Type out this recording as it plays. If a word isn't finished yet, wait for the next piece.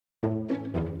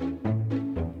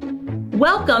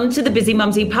Welcome to the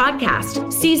Bizzimumzi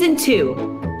podcast, season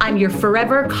 2. I'm your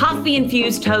forever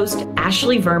coffee-infused host,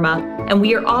 Ashley Verma, and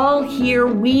we are all here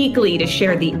weekly to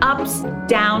share the ups,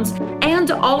 downs,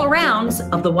 and all-arounds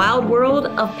of the wild world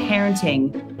of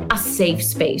parenting. A safe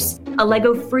space, a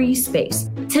Lego-free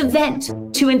space, to vent,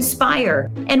 to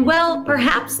inspire, and well,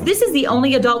 perhaps this is the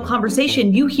only adult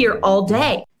conversation you hear all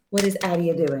day. What is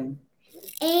Adia doing?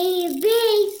 A,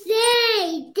 B,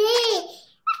 C, D.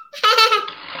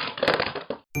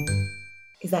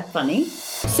 Is that funny?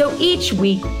 So each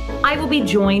week, I will be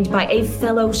joined by a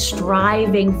fellow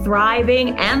striving,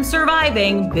 thriving, and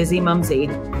surviving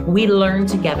Bizzimumzi. We learn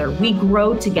together. We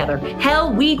grow together.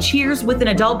 Hell, we cheers with an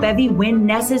adult bevy when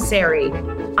necessary.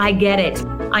 I get it.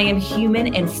 I am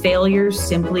human and failures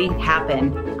simply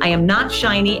happen. I am not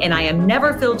shiny and I am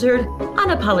never filtered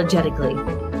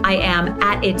unapologetically. I am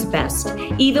at its best.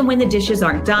 Even when the dishes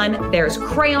aren't done, there's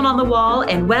crayon on the wall,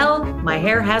 and well, my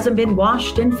hair hasn't been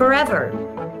washed in forever.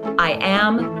 I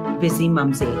am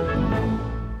Bizzimumzi.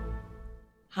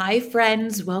 Hi,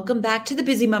 friends. Welcome back to the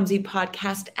Bizzimumzi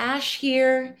podcast. Ash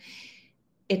here.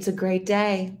 It's a great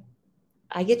day.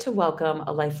 I get to welcome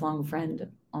a lifelong friend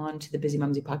onto the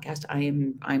Bizzimumzi podcast.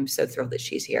 I'm so thrilled that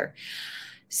she's here.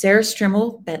 Sarrah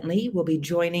Strimel Bentley will be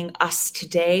joining us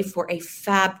today for a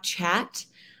fab chat.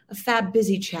 A fab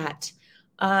busy chat.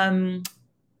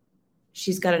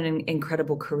 She's got an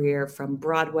incredible career from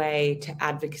Broadway to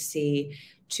advocacy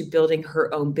to building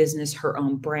her own business, her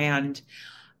own brand.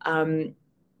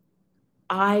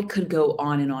 I could go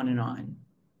on and on and on,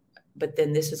 but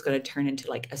then this is going to turn into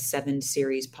like a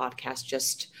 7-series podcast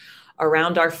just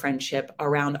around our friendship,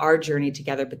 around our journey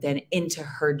together, but then into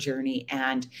her journey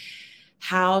and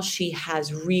how she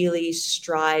has really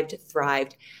strived,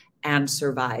 thrived, and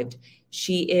survived.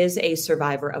 She is a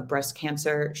survivor of breast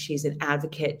cancer. She's an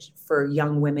advocate for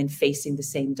young women facing the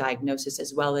same diagnosis,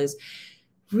 as well as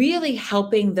really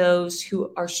helping those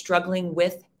who are struggling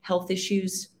with health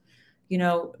issues,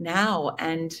 now.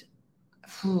 And,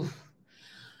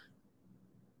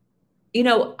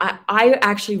 I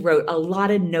actually wrote a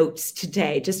lot of notes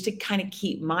today just to kind of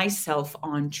keep myself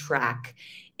on track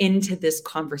into this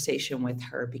conversation with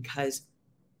her, because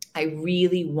I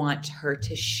really want her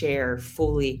to share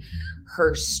fully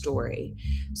her story.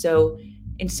 So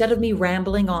instead of me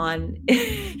rambling on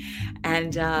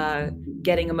and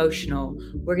getting emotional,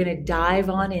 we're going to dive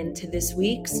on into this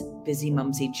week's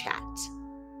Bizzimumzi chat.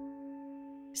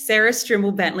 Sarrah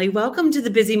Strimel Bentley, welcome to the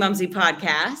Bizzimumzi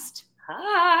podcast.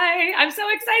 Hi, I'm so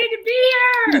excited to be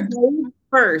here.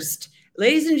 First,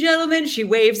 ladies and gentlemen, she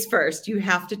waves first. You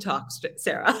have to talk,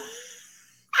 Sarrah.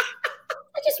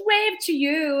 I just waved to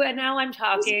you and now I'm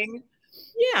talking.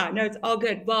 Yeah, no, it's all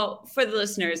good. Well, for the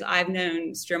listeners, I've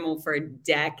known Strimel for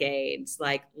decades,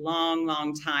 like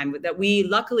long time, that we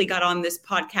luckily got on this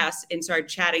podcast and started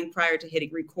chatting prior to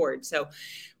hitting record. So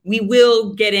we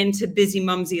will get into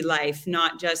Bizzimumzi life,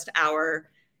 not just our,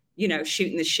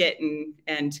 shooting the shit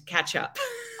and catch up.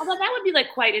 Although that would be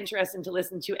like quite interesting to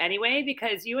listen to anyway,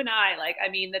 because you and I,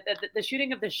 the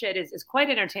shooting of the shit is quite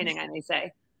entertaining, I may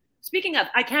say. Speaking of,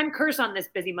 I can curse on this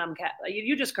busy mum cat.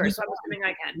 You just curse, so I'm assuming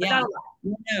I can. But yeah.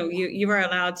 No, you are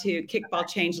allowed to kickball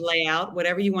change layout,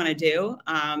 whatever you want to do.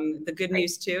 The good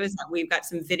news too is that we've got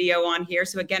some video on here.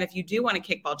 So again, if you do want to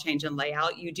kickball change and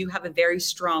layout, you do have a very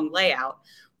strong layout.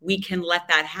 We can let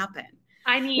that happen.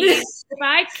 I mean, if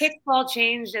I kickball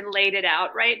changed and laid it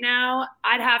out right now,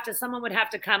 someone would have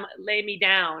to come lay me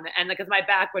down, and because my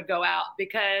back would go out,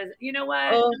 because you know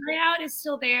what, the layout is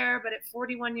still there, but at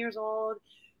 41 years old,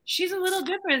 she's a little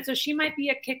different. So she might be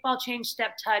a kickball change,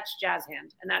 step touch, jazz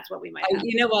hand. And that's what we might have.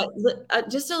 You know what?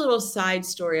 Just a little side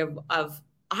story of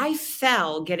I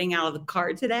fell getting out of the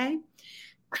car today.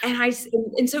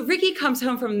 And so Ricky comes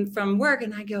home from work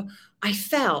and I go, I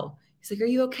fell. He's like,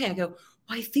 are you okay? I go,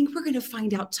 well, I think we're going to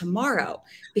find out tomorrow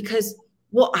because,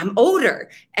 well, I'm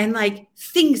older and like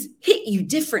things hit you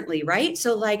differently, right?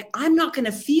 So like, I'm not going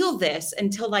to feel this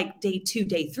until like day 2,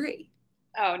 day 3.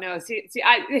 Oh no! See,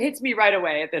 it hits me right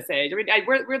away at this age. I mean,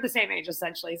 we're the same age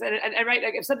essentially, and right,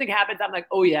 like if something happens, I'm like,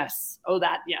 oh yes, oh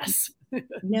that yes.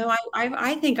 No,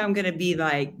 I think I'm gonna be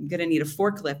gonna need a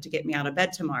forklift to get me out of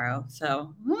bed tomorrow.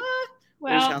 So well, we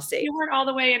shall see. If you weren't all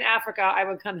the way in Africa, I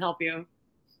would come help you.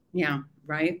 Yeah,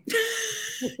 right.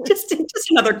 just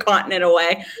another continent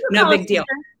away. No big deal.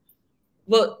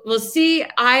 Well, see,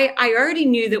 I already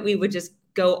knew that we would just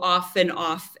go off and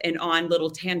on little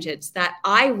tangents that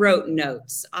I wrote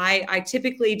notes. I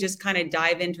typically just kind of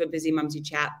dive into a Bizzimumzi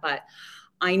chat, but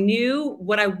I knew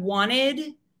what I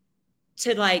wanted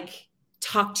to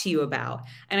talk to you about.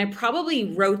 And I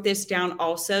probably wrote this down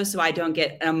also so I don't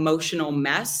get an emotional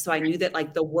mess. So I knew that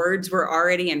like the words were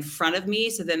already in front of me.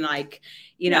 So then like,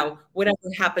 you know, whatever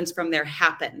happens from there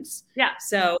happens. Yeah.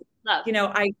 So, you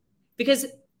know, because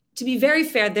to be very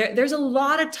fair, there's a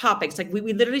lot of topics. Like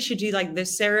we literally should do like the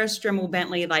Sarrah Strimel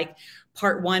Bentley, like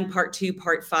part 1, part 2,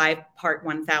 part 5, part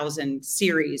 1000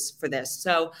 series for this.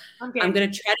 So I'm going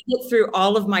to try to get through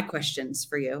all of my questions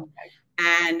for you. Okay.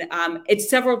 And it's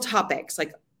several topics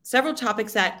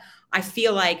that I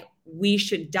feel like we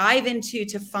should dive into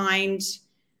to find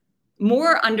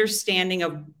more understanding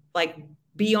of like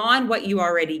beyond what you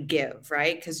already give,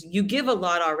 right? Because you give a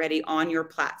lot already on your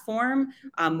platform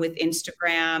with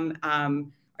Instagram.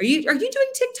 Are you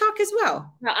doing TikTok as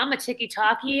well? No, I'm a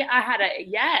TikTokie.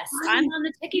 I'm on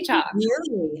the TikTok.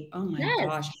 Really? Oh my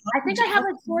gosh. I think I have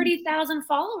like 40,000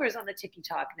 followers on the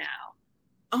TikTok now.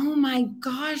 Oh my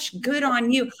gosh, good on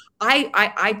you.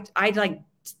 I like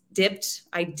dipped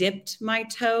my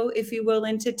toe, if you will,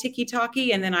 into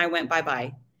TikTokie, and then I went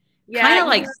bye-bye. Yeah.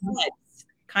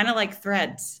 Kind of like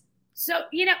threads. So,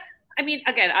 you know, I mean,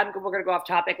 again, we're going to go off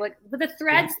topic. Like with the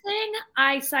threads thing,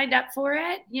 I signed up for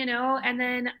it, you know, and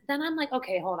then I'm like,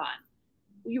 okay, hold on.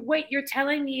 You're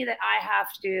telling me that I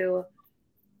have to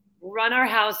run our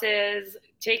houses,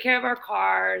 take care of our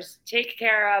cars, take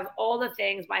care of all the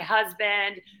things, my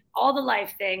husband, all the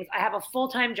life things. I have a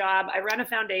full-time job. I run a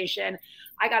foundation.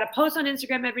 I got to post on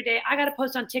Instagram every day. I got to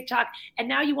post on TikTok. And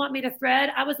now you want me to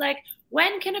thread? I was like,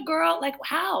 when can a girl, like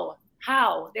how?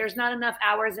 There's not enough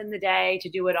hours in the day to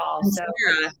do it all. So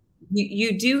Sarrah,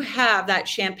 you do have that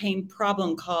champagne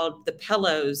problem called the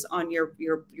pillows on your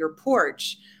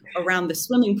porch around the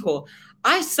swimming pool.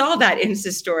 I saw that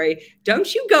Insta story.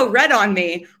 Don't you go red on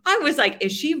me. I was like,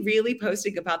 is she really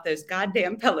posting about those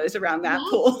goddamn pillows around that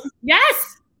pool?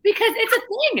 Yes, because it's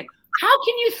a thing. How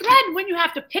can you thread when you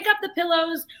have to pick up the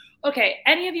pillows? Okay,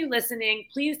 any of you listening,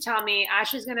 please tell me.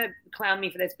 Ashley's going to clown me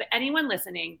for this, but anyone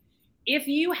listening, if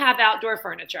you have outdoor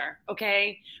furniture,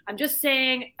 okay, I'm just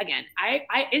saying, again,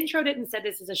 I introed it and said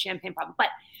this is a champagne problem, but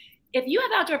if you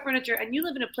have outdoor furniture and you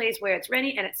live in a place where it's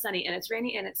rainy and it's sunny and it's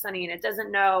rainy and it's sunny and it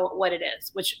doesn't know what it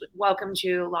is, which welcome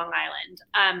to Long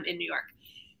Island in New York.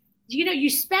 You know, you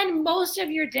spend most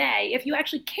of your day, if you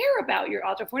actually care about your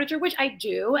outdoor furniture, which I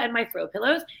do, and my throw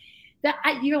pillows,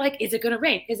 you're like, is it going to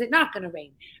rain? Is it not going to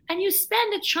rain? And you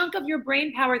spend a chunk of your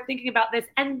brain power thinking about this,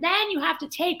 and then you have to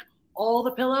take all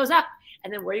the pillows up.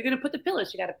 And then where are you going to put the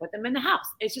pillows? You got to put them in the house.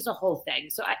 It's just a whole thing.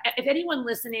 So if anyone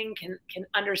listening can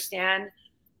understand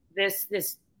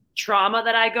this trauma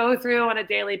that I go through on a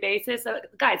daily basis. So,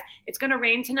 guys, it's going to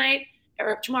rain tonight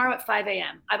or tomorrow at 5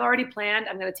 a.m. I've already planned.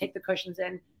 I'm going to take the cushions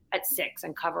in at 6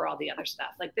 and cover all the other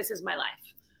stuff. Like, this is my life.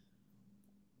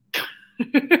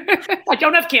 I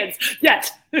don't have kids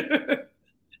yet.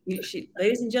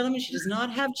 Ladies and gentlemen, she does not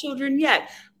have children yet.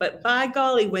 But by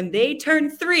golly, when they turn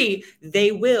 3,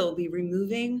 they will be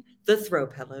removing the throw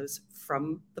pillows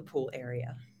from the pool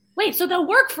area. Wait, so they'll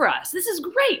work for us. This is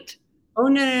great. Oh,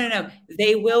 no.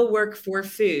 They will work for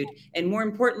food. And more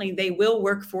importantly, they will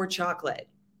work for chocolate.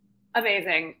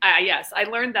 Amazing. Yes, I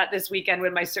learned that this weekend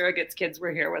when my surrogates kids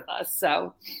were here with us.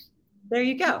 So there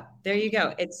you go.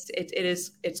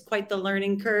 It's quite the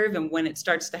learning curve. And when it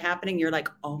starts to happening, you're like,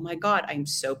 oh my God, I'm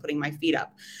so putting my feet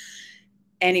up.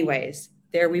 Anyways,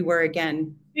 there we were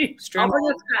again. I'll bring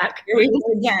us back. Here we go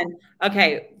again.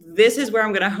 Okay, this is where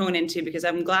I'm going to hone into because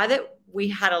I'm glad that we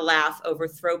had a laugh over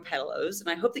throw pillows. And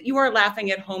I hope that you are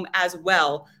laughing at home as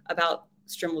well about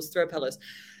Strimel's throw pillows.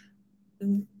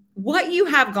 What you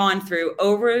have gone through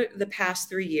over the past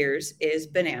 3 years is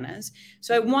bananas.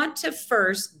 So I want to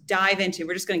first dive into,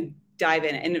 we're just going to dive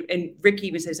in. And Ricky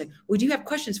even says like, well, do you have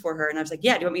questions for her? And I was like,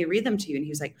 yeah, do you want me to read them to you? And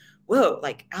he was like, whoa,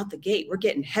 like out the gate, we're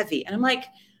getting heavy. And I'm like,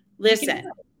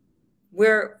 listen,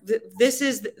 this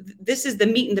is the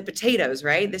meat and the potatoes,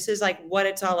 right? This is like what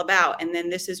it's all about. And then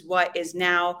this is what is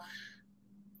now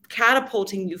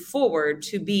catapulting you forward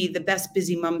to be the best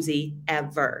Bizzimumzi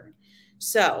ever.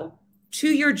 So to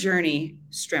your journey,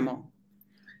 Strimel,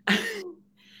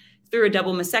 through a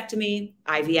double mastectomy,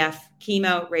 IVF,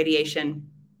 chemo, radiation,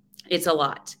 it's a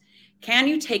lot. Can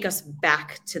you take us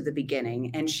back to the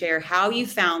beginning and share how you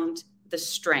found the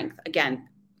strength? Again,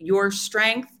 your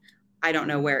strength, I don't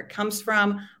know where it comes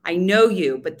from. I know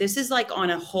you, but this is like on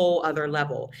a whole other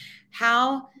level.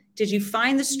 How did you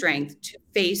find the strength to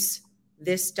face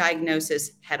this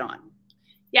diagnosis head on?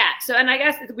 Yeah. So, and I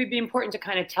guess it would be important to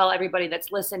kind of tell everybody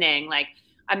that's listening, like,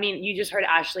 I mean, you just heard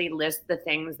Ashley list the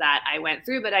things that I went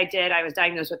through, but I was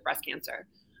diagnosed with breast cancer.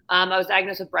 I was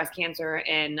diagnosed with breast cancer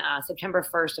in September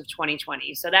 1st of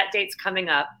 2020. So that date's coming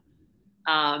up.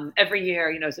 Every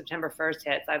year, September 1st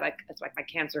hits. It's like my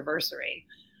cancerversary.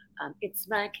 It's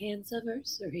my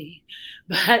cancerversary.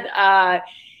 But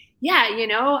yeah,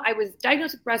 I was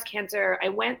diagnosed with breast cancer. I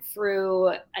went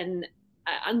through an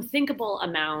unthinkable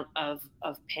amount of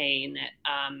pain,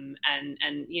 and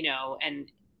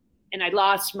I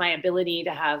lost my ability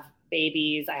to have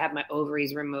babies. I have my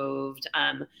ovaries removed.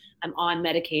 I'm on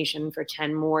medication for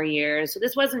 10 more years. So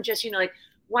this wasn't just, like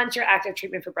once your active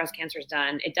treatment for breast cancer is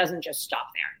done, it doesn't just stop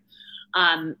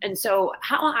there. And so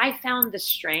how I found the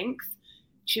strength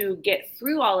to get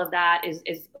through all of that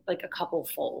is like a couple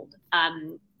fold.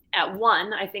 At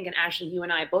one, I think, and Ashley, you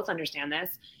and I both understand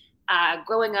this,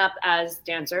 growing up as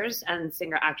dancers and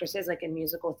singer actresses, like in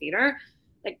musical theater,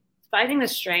 like finding the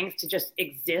strength to just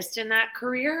exist in that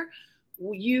career,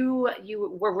 you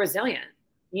were resilient.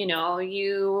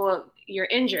 You're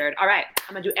injured. All right,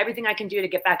 I'm gonna do everything I can do to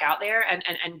get back out there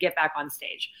and get back on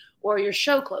stage. Or your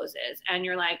show closes and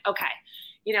you're like, okay,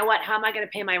 you know what? How am I going to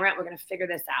pay my rent? We're going to figure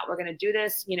this out. We're going to do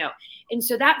this, And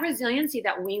so that resiliency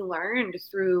that we learned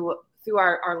through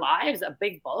our lives, a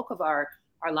big bulk of our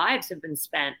lives have been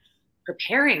spent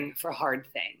preparing for hard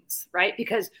things, right?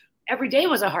 Because every day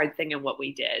was a hard thing in what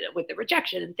we did with the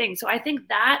rejection and things. So I think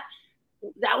that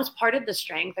was part of the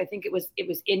strength. I think it was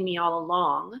in me all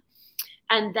along.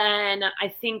 And then I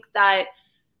think that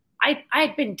I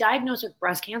had been diagnosed with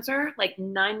breast cancer like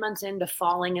 9 months into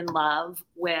falling in love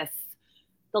with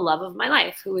the love of my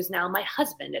life, who is now my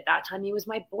husband. At that time, he was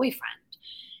my boyfriend.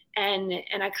 And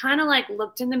I kind of like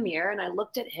looked in the mirror and I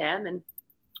looked at him, and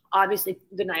obviously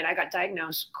the night I got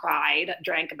diagnosed, cried,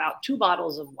 drank about 2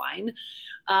 bottles of wine.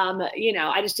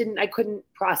 I couldn't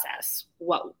process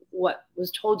what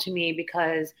was told to me,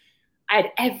 because I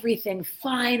had everything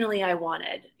finally I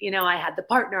wanted. I had the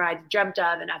partner I dreamt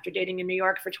of, and after dating in New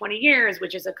York for 20 years,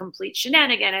 which is a complete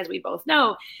shenanigan, as we both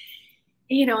know,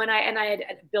 and I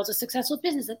had built a successful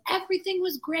business and everything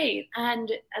was great.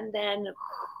 And then,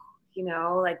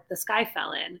 like the sky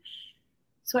fell in.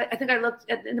 So I think I looked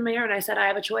in the mirror and I said, I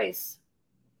have a choice.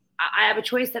 I have a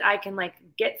choice that I can like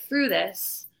get through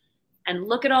this and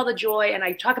look at all the joy. And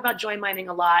I talk about joy mining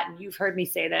a lot, and you've heard me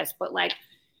say this, but like,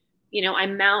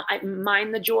 I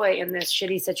mine the joy in this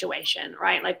shitty situation,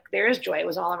 right? Like there is joy. It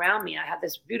was all around me. I have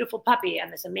this beautiful puppy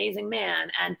and this amazing man.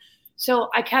 And so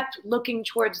I kept looking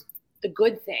towards the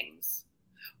good things,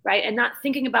 right? And not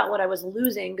thinking about what I was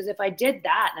losing, because if I did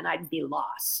that, then I'd be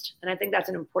lost. And I think that's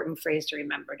an important phrase to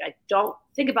remember. I don't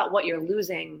think about what you're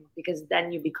losing, because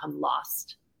then you become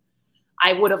lost.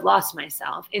 I would have lost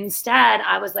myself. Instead,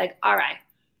 I was like, all right,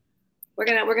 we're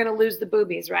gonna lose the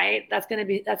boobies, right? That's gonna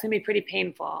be pretty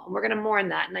painful, and we're gonna mourn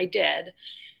that. And I did.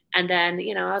 And then,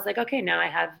 I was like, okay, now I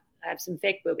have some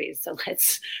fake boobies. So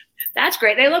that's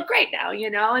great. They look great now,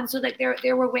 And so like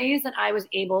there were ways that I was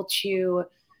able to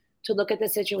look at the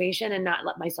situation and not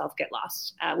let myself get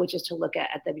lost, which is to look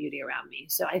at the beauty around me.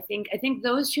 So I think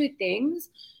those two things,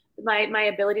 my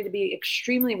ability to be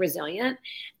extremely resilient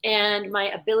and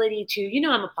my ability to,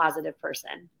 I'm a positive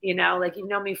person, like you've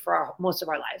known me for most of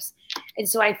our lives. And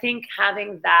so I think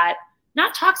having that,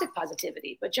 not toxic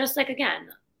positivity, but just like, again,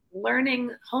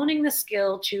 honing the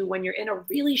skill to when you're in a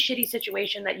really shitty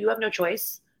situation that you have no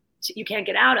choice, you can't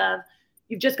get out of,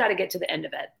 you've just got to get to the end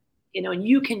of it, and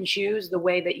you can choose the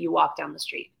way that you walk down the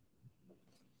street.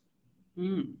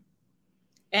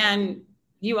 And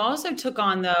you also took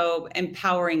on, though,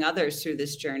 empowering others through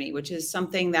this journey, which is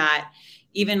something that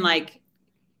even like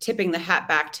tipping the hat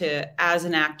back to as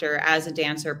an actor, as a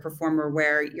dancer, performer,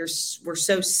 where we're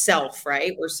so self,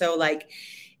 right? We're so like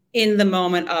in the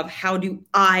moment of how do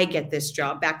I get this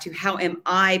job, back to how am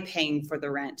I paying for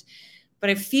the rent? But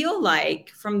I feel like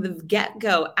from the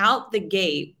get-go, out the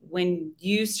gate, when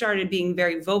you started being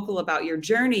very vocal about your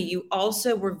journey, you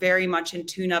also were very much in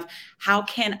tune of how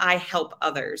can I help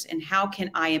others and how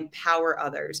can I empower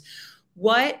others?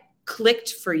 What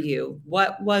clicked for you?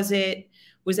 What was it?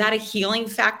 Was that a healing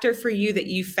factor for you, that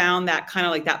you found that kind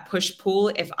of like that push-pull?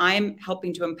 If I'm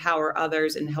helping to empower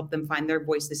others and help them find their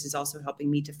voice, this is also helping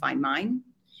me to find mine?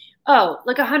 Oh,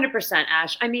 like 100%,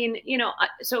 Ash. I mean,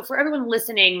 so for everyone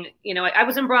listening, I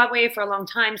was in Broadway for a long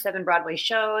time, 7 Broadway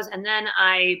shows. And then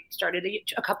I started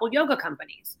a couple yoga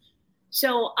companies.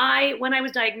 So when I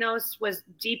was diagnosed, was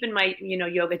deep in my,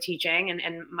 yoga teaching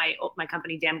and my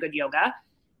company, Damn Good Yoga.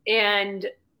 And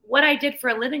what I did for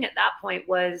a living at that point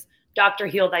was Dr.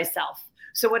 Heal Thyself.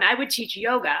 So when I would teach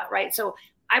yoga, right? So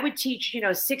I would teach,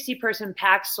 60-person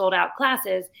packed, sold out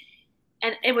classes.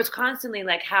 And it was constantly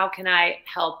like, how can I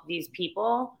help these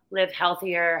people live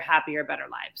healthier, happier, better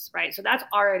lives, right? So that's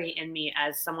already in me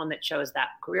as someone that chose that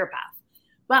career path.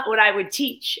 But what I would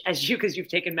teach, because you've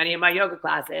taken many of my yoga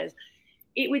classes,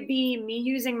 it would be me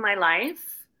using my life.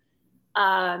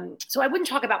 So I wouldn't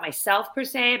talk about myself per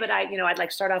se, but I'd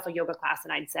like start off a yoga class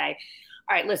and I'd say,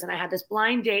 all right, listen, I had this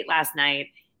blind date last night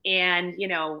and,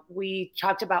 we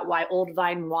talked about why old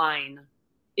vine wine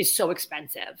is so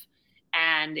expensive.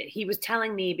 And he was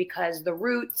telling me because the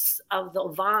roots of the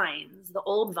vines, the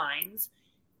old vines,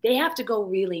 they have to go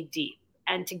really deep.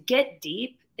 And to get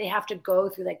deep, they have to go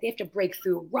through, they have to break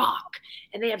through rock.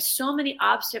 And they have so many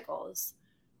obstacles,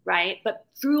 right? But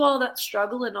through all that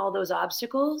struggle and all those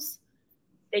obstacles,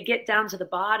 they get down to the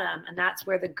bottom, and that's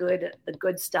where the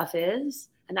good stuff is.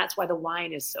 And that's why the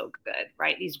wine is so good,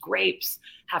 right? These grapes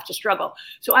have to struggle.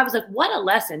 So I was like, what a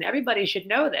lesson. Everybody should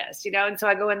know this, And so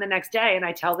I go in the next day and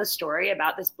I tell this story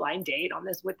about this blind date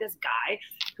with this guy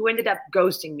who ended up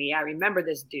ghosting me. I remember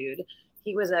this dude.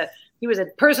 He was a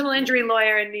personal injury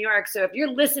lawyer in New York. So if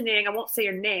you're listening, I won't say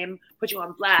your name, put you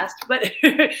on blast, but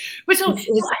so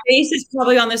his face is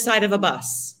probably on the side of a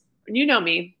bus. You know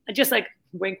me. I just like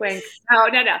wink, wink. No.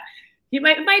 He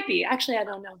might be. Actually, I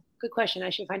don't know. Good question. I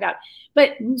should find out.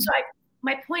 But so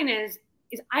my point is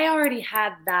I already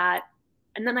had that.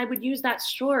 And then I would use that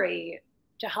story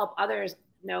to help others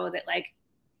know that like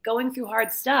going through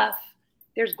hard stuff,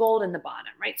 there's gold in the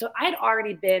bottom, right? So I'd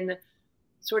already been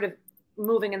sort of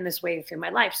moving in this way through my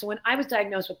life. So when I was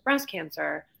diagnosed with breast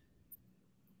cancer,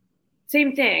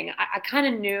 same thing. I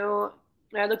kind of knew,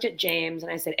 I looked at James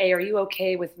and I said, hey, are you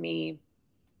okay with me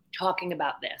talking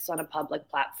about this on a public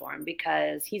platform?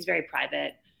 Because he's very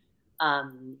private.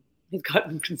 He's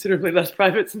gotten considerably less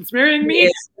private since marrying me.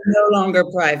 It's no longer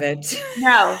private.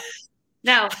 No.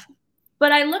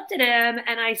 But I looked at him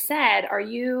and I said, are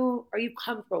you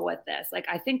comfortable with this? Like,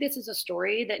 I think this is a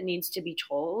story that needs to be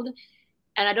told.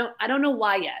 And I don't know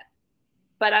why yet,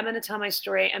 but I'm going to tell my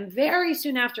story. And very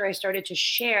soon after I started to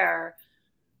share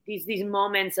these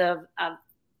moments of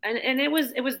and it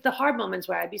was the hard moments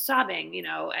where I'd be sobbing, in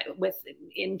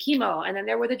chemo. And then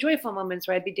there were the joyful moments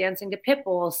where I'd be dancing to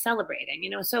Pitbull,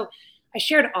 celebrating, so I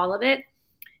shared all of it.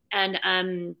 And,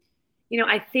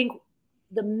 I think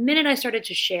the minute I started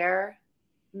to share,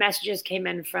 messages came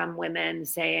in from women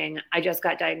saying, I just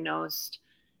got diagnosed,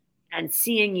 and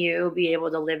seeing you be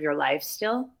able to live your life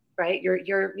still, right?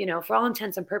 You're, for all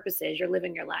intents and purposes, you're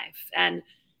living your life. And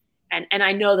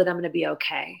I know that I'm going to be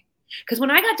okay. Because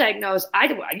when I got diagnosed, I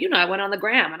went on the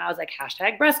gram and I was like,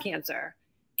 #breast cancer.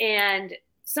 And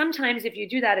sometimes if you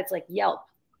do that, it's like Yelp.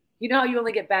 You know how you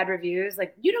only get bad reviews?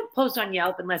 Like you don't post on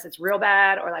Yelp unless it's real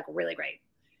bad or like really great.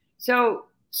 So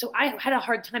I had a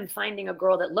hard time finding a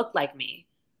girl that looked like me,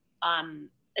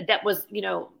 that was,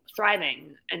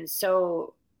 thriving. And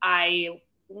so I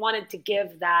wanted to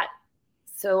give that.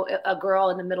 So a girl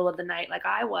in the middle of the night, like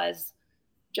I was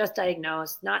just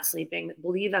diagnosed, not sleeping,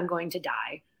 believe I'm going to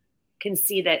die, can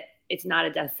see that it's not a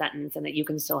death sentence and that you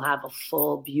can still have a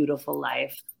full, beautiful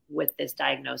life with this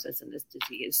diagnosis and this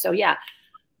disease. So yeah.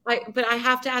 But I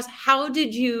have to ask, how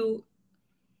did you,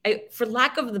 for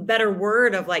lack of the better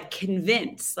word of like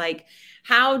convince, like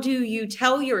how do you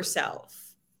tell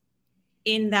yourself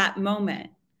in that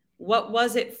moment? What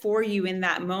was it for you in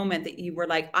that moment that you were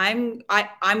like,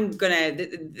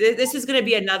 this is gonna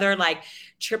be another like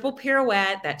triple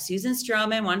pirouette that Susan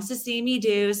Stroman wants to see me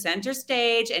do, center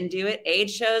stage and do it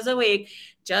 8 shows a week,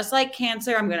 just like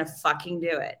cancer, I'm gonna fucking do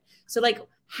it. So like,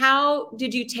 how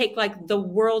did you take like the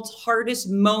world's hardest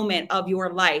moment of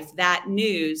your life, that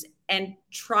news, and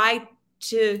try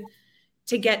to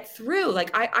get through?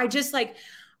 Like, Strimel,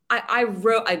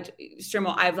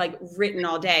 I've like written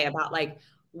all day about like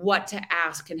what to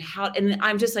ask and how, and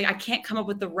I'm just like, I can't come up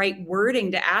with the right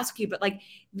wording to ask you, but like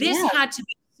this had to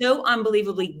be so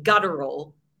unbelievably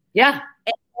guttural. Yeah.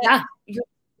 You're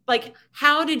like,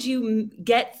 how did you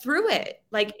get through it?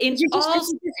 Like in all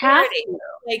sincerity,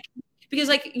 like, because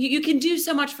like you can do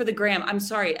so much for the gram. I'm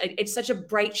sorry. It's such a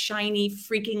bright, shiny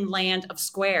freaking land of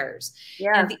squares.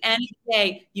 Yeah. And at the end of the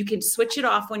day, you can switch it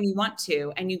off when you want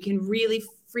to, and you can really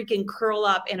freaking curl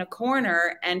up in a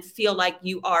corner and feel like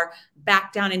you are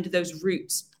back down into those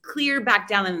roots, clear back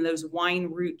down into those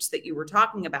wine roots that you were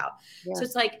talking about. Yeah. So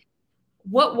it's like,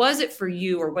 what was it for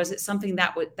you? Or was it something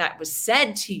that was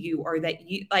said to you, or that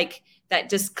you like, that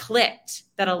just clicked,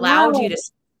 that allowed you to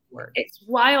work? It's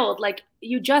wild. Like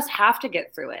you just have to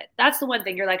get through it. That's the one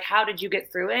thing. You're like, how did you get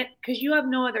through it? Because you have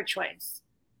no other choice.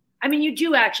 I mean, you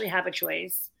do actually have a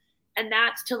choice. And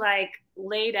that's to like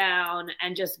lay down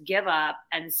and just give up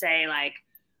and say like,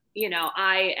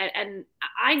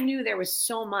 I knew there was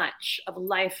so much of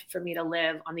life for me to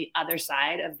live on the other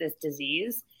side of this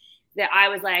disease that I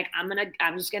was like, I'm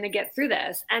just going to get through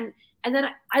this. And then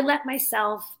I let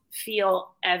myself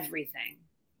feel everything.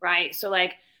 Right. So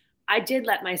like, I did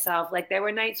let myself, like there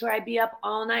were nights where I'd be up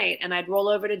all night and I'd roll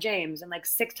over to James and like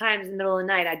 6 times in the middle of the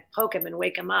night, I'd poke him and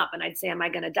wake him up and I'd say, am I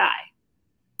going to die?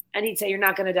 And he'd say, you're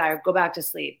not going to die, or go back to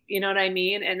sleep. You know what I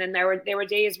mean? And then there were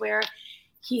days where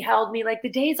he held me, like the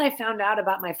days I found out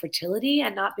about my fertility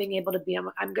and not being able to be,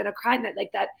 I'm going to cry. And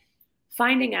like that,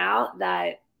 finding out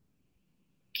that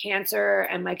cancer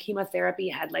and my chemotherapy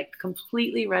had like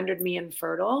completely rendered me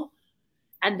infertile.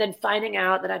 And then finding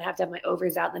out that I'd have to have my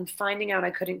ovaries out, then finding out I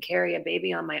couldn't carry a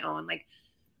baby on my own. Like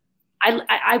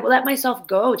I let myself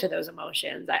go to those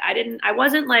emotions. I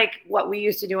wasn't like what we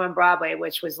used to do on Broadway,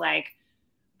 which was like,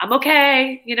 I'm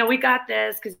okay. You know, we got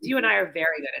this. Cause you and I are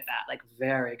very good at that. Like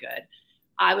very good.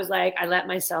 I was like, I let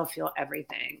myself feel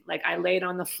everything. Like I laid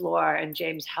on the floor and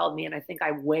James held me and I think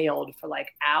I wailed for like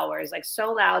hours, like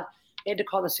so loud. They had to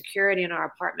call the security in our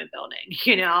apartment building,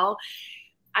 you know?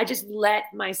 I just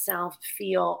let myself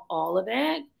feel all of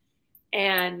it.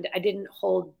 And I didn't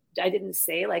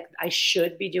say like, I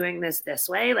should be doing this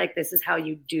way. Like, this is how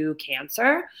you do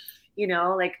cancer, you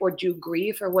know, like, or do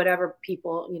grief or whatever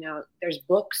people, you know, there's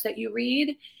books that you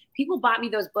read. People bought me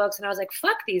those books and I was like,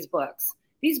 fuck these books.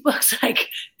 These books, like,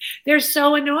 they're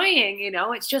so annoying, you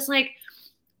know? It's just like,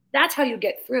 that's how you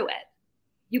get through it.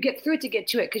 You get through it to get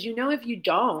to it. Cause you know, if you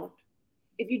don't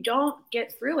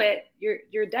get through it,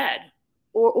 you're dead.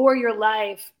 Or your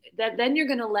life, then you're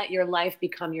going to let your life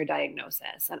become your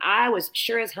diagnosis. And I was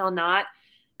sure as hell not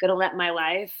going to let my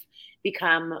life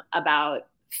become about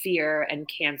fear and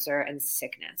cancer and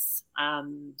sickness.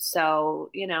 So,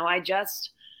 you know, I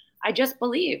just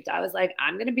believed. I was like,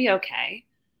 I'm going to be okay.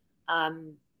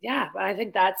 Yeah, but I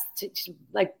think that's to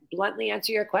like bluntly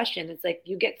answer your question. It's like,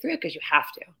 you get through it because you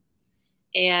have to.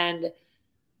 And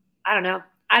I don't know.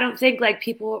 I don't think like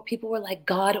people were like,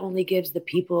 God only gives the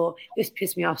people, this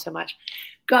pissed me off so much.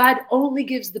 God only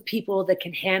gives the people that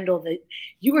can handle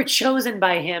you were chosen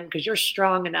by him because you're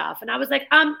strong enough. And I was like,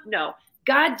 no,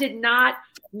 God did not.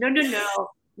 No,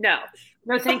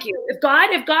 thank you. If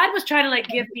God was trying to like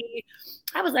give me,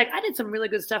 I was like, I did some really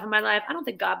good stuff in my life. I don't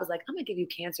think God was like, I'm going to give you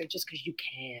cancer just because you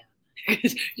can.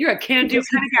 You're a can-do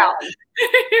kind of gal.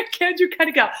 You're a can-do kind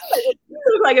of gal. You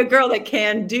look like a girl that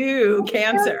can do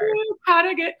cancer.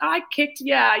 I kicked,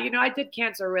 yeah. You know, I did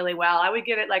cancer really well. I would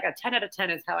give it like a 10 out of 10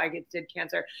 is how I did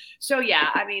cancer. So yeah,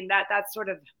 I mean, that's sort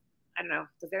of, I don't know.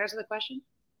 Does that answer the question?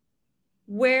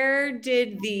 Where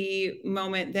did the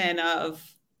moment then of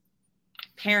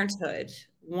parenthood,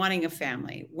 wanting a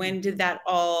family, when did that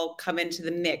all come into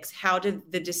the mix? How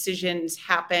did the decisions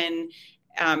happen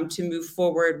to move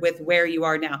forward with where you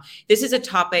are now? This is a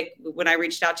topic. When I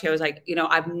reached out to you, I was like, you know,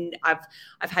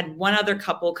 I've had one other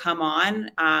couple come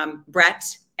on, Brett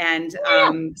and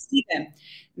Stephen,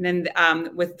 and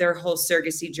then with their whole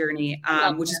surrogacy journey,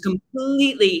 which is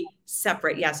completely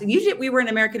separate. Yes, and usually we were in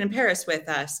American in Paris with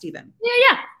Stephen.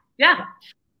 Yeah.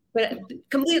 But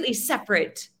completely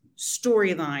separate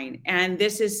storyline, and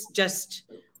this is just,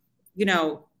 you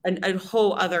know, a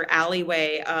whole other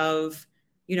alleyway of,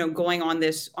 you know, going on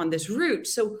this route.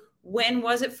 So when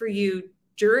was it for you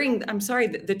during,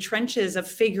 the trenches of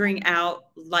figuring out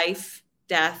life,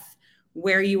 death,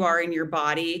 where you are in your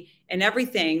body and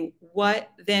everything? What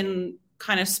then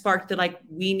kind of sparked the, like,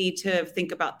 we need to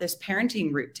think about this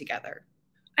parenting route together?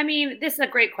 I mean, this is a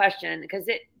great question because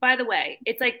by the way,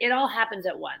 it's like, it all happens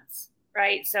at once,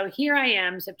 right? So here I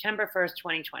am, September 1st,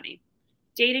 2020,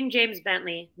 dating James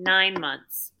Bentley, 9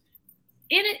 months.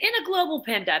 In a global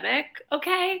pandemic,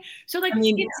 okay? So like, I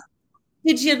mean, you know,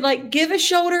 did you like give a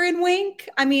shoulder and wink?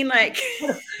 I mean, like,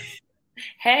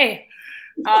 hey,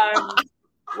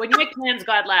 when you make plans,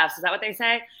 God laughs. Is that what they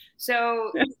say?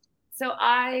 So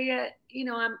I, you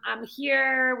know, I'm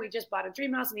here. We just bought a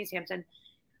dream house in East Hampton,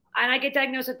 and I get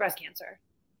diagnosed with breast cancer.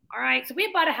 All right. So we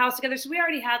had bought a house together. So we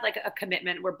already had like a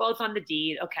commitment. We're both on the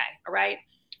deed. Okay. All right.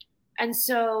 And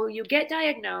so you get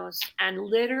diagnosed, and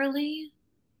literally,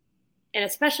 and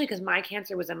especially because my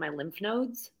cancer was in my lymph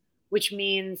nodes, which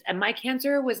means, and my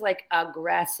cancer was like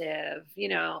aggressive, you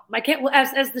know,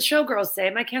 as the showgirls say,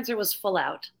 my cancer was full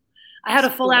out. I had a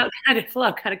full out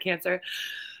kind of cancer,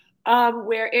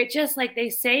 where it just, like, they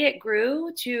say it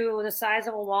grew to the size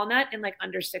of a walnut in like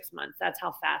under 6 months. That's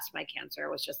how fast my cancer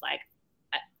was, just like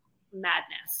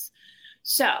madness.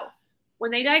 So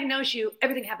when they diagnose you,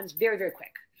 everything happens very, very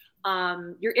quick.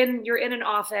 You're in an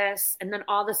office, and then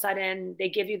all of a sudden they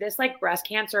give you this like breast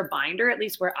cancer binder, at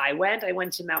least where I went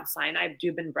to Mount Sinai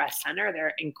Dubin Breast Center.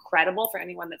 They're incredible for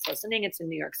anyone that's listening. It's in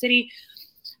New York City,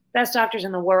 best doctors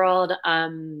in the world.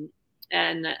 And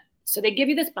so they give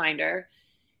you this binder,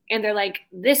 and they're like,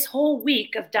 this whole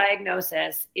week of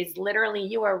diagnosis is literally,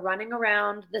 you are running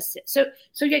around so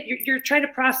you're trying to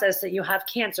process that you have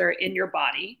cancer in your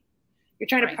body. You're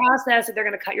trying to process that they're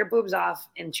going to cut your boobs off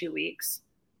in 2 weeks,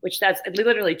 which that's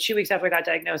literally 2 weeks after I got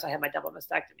diagnosed, I had my double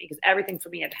mastectomy because everything for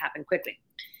me had to happen quickly.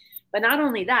 But not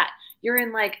only that, you're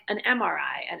in like an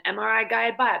MRI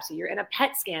guided biopsy. You're in a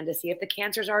PET scan to see if the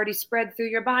cancer's already spread through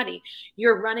your body.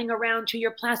 You're running around to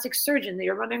your plastic surgeon.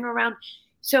 You're running around.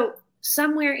 So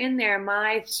somewhere in there,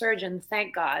 my surgeon,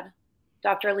 thank God,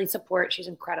 Dr. Elisa Port, she's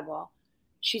incredible.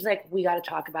 She's like, we got to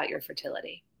talk about your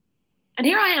fertility. And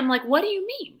here I am like, what do you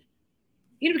mean?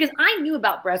 You know, because I knew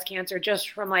about breast cancer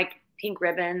just from like pink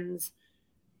ribbons.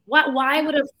 Why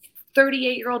would a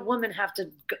 38-year-old woman have to,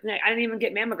 I didn't even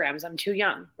get mammograms. I'm too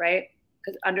young, right?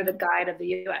 Because under the guide of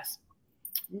the US.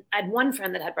 I had one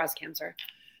friend that had breast cancer.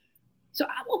 So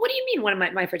what do you mean, what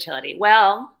am my fertility?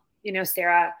 Well, you know,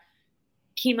 Sarah,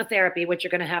 chemotherapy, which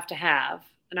you're going to have.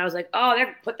 And I was like, oh,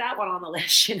 put that one on the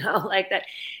list, you know, like that.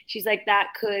 She's like,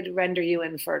 that could render you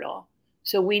infertile.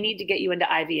 So we need to get you into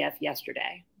IVF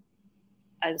yesterday.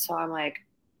 And so I'm like,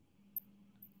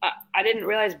 I didn't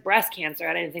realize breast cancer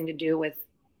had anything to do with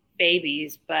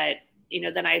babies, but you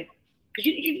know, then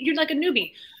because you're like a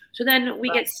newbie. So then we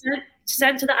get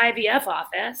sent to the IVF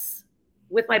office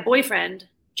with my boyfriend,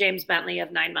 James Bentley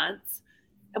of 9 months.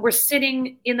 And we're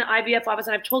sitting in the IVF office.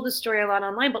 And I've told this story a lot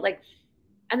online, but like,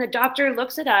 and the doctor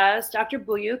looks at us, Dr.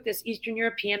 Buyuk, this Eastern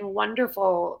European,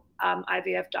 wonderful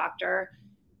IVF doctor.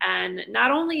 And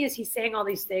not only is he saying all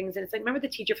these things, and it's like, remember the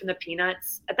teacher from the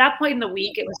Peanuts? At that point in the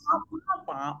week, it was,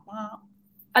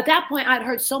 at that point, I'd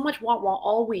heard so much wah-wah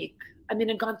all week. I mean,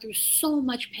 I'd gone through so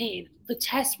much pain. The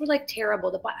tests were like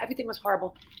terrible. Everything was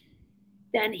horrible.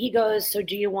 Then he goes, so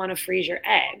do you want to freeze your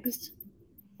eggs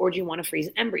or do you want to freeze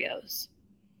embryos?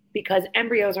 Because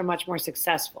embryos are much more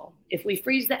successful. If we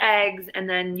freeze the eggs and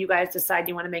then you guys decide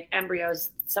you want to make embryos,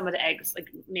 some of the eggs, like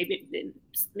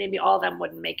maybe all of them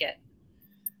wouldn't make it.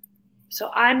 So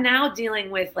I'm now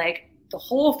dealing with like the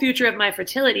whole future of my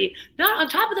fertility, not on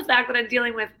top of the fact that I'm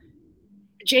dealing with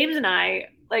James and I,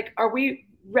 like, are we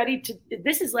ready to,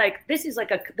 this is like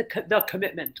the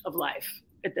commitment of life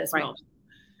at this moment.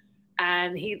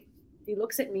 And he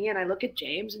looks at me and I look at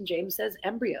James and James says,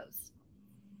 embryos.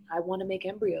 I want to make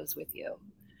embryos with you,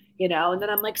 you know? And then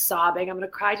I'm like sobbing. I'm going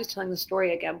to cry just telling the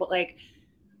story again. But like,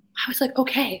 I was like,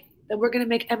 okay, then we're going to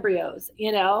make embryos,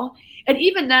 you know? And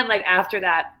even then, like after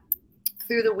that,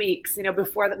 through the weeks, you know,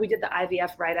 before that we did the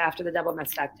IVF right after the double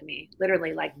mastectomy,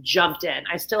 literally like jumped in.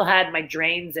 I still had my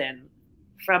drains in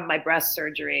from my breast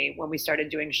surgery when we started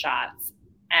doing shots.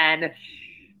 And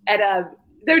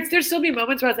there'd still be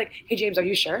moments where I was like, hey, James, are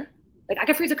you sure? Like I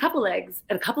could freeze a couple eggs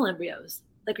and a couple embryos.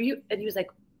 Like, are you? And he was like,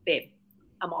 babe,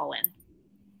 I'm all in.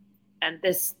 And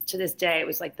to this day, it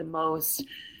was like the most.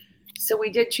 So we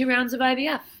did 2 rounds of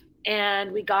IVF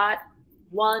and we got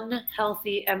 1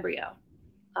 healthy embryo.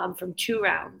 From 2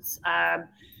 rounds.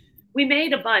 We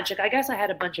made a bunch. Like I guess I had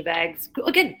a bunch of eggs.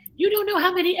 Again, you don't know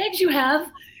how many eggs you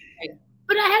have,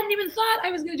 but I hadn't even thought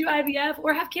I was going to do IVF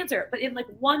or have cancer. But in like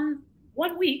one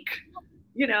week,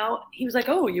 you know, he was like,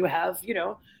 oh, you have, you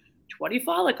know, 20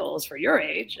 follicles for your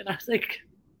age. And I was like,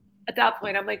 at that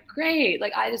point, I'm like, great.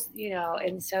 Like I just, you know,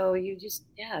 and so you just,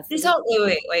 yeah. This all,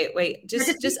 wait. Just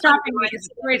stopping me. The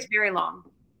story is very long.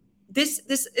 This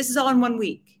is all in 1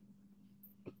 week.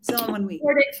 So in 1 week.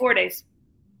 4 days.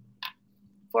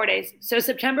 4 days. So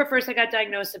September 1st, I got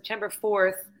diagnosed. September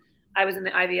 4th, I was in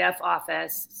the IVF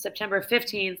office. September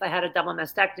 15th, I had a double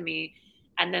mastectomy.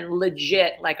 And then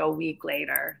legit, like a week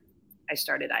later, I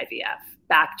started IVF,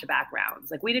 back-to-back rounds.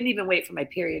 Like we didn't even wait for my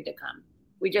period to come.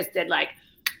 We just did like,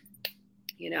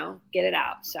 you know, get it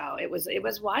out. So it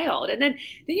was wild. And then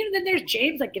there's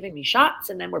James like giving me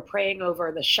shots. And then we're praying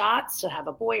over the shots to have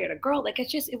a boy and a girl. Like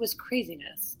it was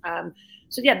craziness.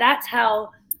 So yeah, that's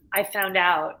how I found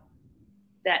out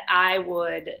that I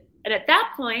would, and at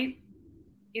that point,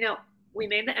 you know, we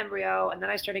made the embryo and then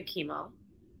I started chemo.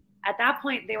 At that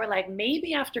point, they were like,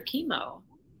 maybe after chemo,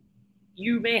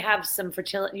 you may have some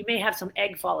fertility, you may have some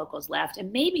egg follicles left,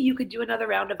 and maybe you could do another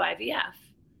round of IVF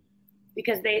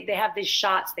because they have these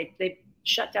shots, they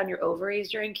shut down your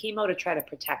ovaries during chemo to try to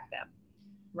protect them.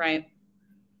 Right.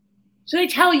 So they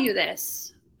tell you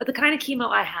this, but the kind of chemo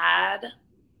I had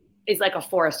is like a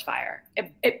forest fire.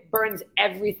 It burns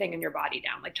everything in your body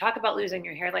down. Like talk about losing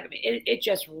your hair. Like it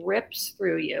just rips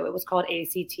through you. It was called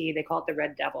ACT. They call it the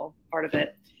red devil part of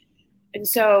it. And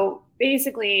so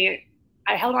basically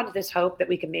I held on to this hope that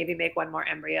we could maybe make 1 more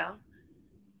embryo.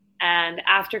 And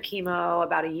after chemo,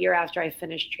 about a year after I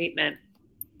finished treatment,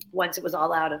 once it was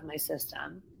all out of my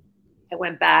system, I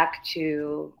went back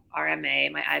to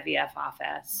RMA, my IVF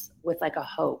office, with like a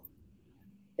hope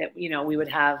that, you know, we would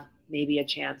have maybe a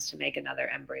chance to make another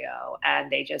embryo.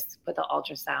 And they just put the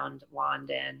ultrasound wand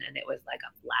in and it was like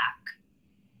a black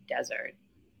desert.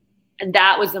 And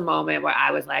that was the moment where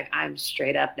I was like, I'm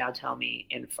straight up, now tell me,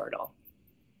 infertile.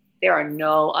 There are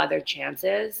no other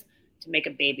chances to make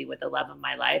a baby with the love of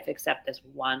my life except this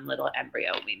one little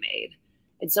embryo we made.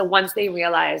 And so once they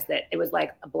realized that it was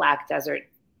like a black desert,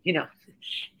 you know,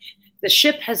 the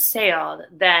ship has sailed,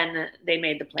 then they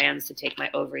made the plans to take my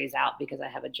ovaries out because I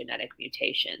have a genetic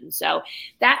mutation. So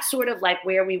that's sort of like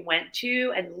where we went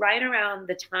to. And right around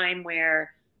the time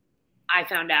where I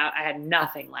found out I had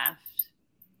nothing left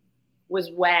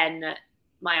was when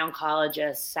my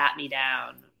oncologist sat me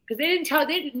down.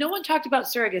 Because no one talked about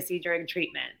surrogacy during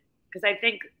treatment. Because I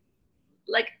think,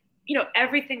 like, you know,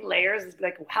 everything layers.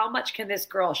 Like, how much can this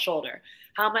girl shoulder?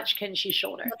 How much can she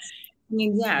shoulder? I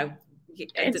mean, yeah,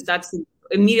 that's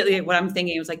immediately what I'm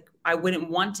thinking. It was like, I wouldn't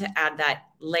want to add that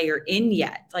layer in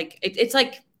yet. Like, it's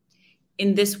like,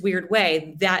 in this weird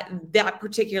way, that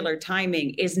particular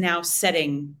timing is now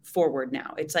setting forward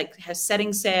now. It's like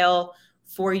setting sail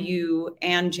for you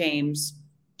and James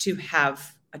to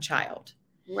have a child.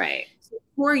 Right. So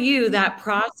for you, that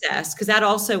process, because that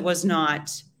also was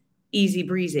not easy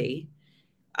breezy.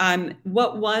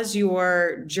 What was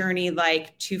your journey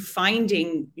like to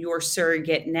finding your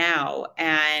surrogate now?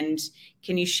 And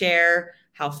can you share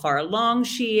how far along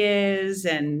she is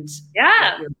and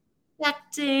yeah, what you're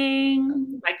expecting?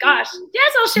 Oh my gosh.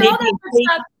 Yes, I'll share all that good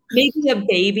stuff. Maybe a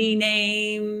baby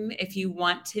name if you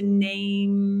want to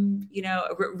name, you know,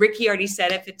 Ricky already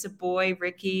said if it's a boy,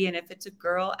 Ricky, and if it's a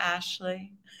girl,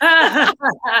 Ashley.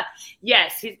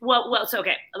 Yes. Well, so,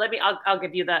 okay. I'll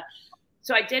give you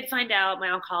so I did find out my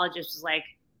oncologist was like,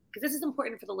 because this is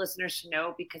important for the listeners to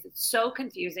know because it's so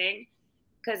confusing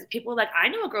because people are like, I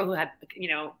know a girl who had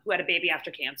a baby after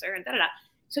cancer and da-da-da.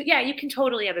 So yeah, you can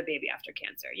totally have a baby after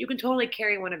cancer. You can totally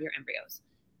carry one of your embryos.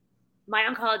 My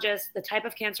oncologist, the type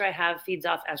of cancer I have feeds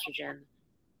off estrogen.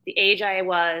 The age I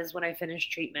was when I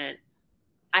finished treatment,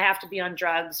 I have to be on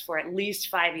drugs for at least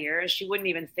 5 years. She wouldn't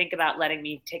even think about letting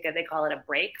me take they call it a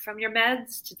break from your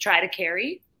meds to try to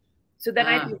carry. So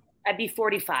then I'd be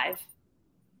 45.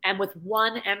 And with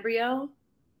one embryo,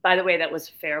 by the way, that was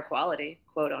fair quality,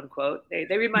 quote unquote. They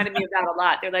reminded me of that a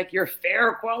lot. They're like, you're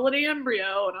fair quality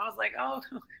embryo. And I was like, oh,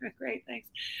 great, thanks.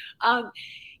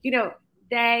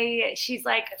 She's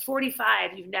like,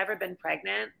 45, you've never been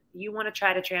pregnant. You want to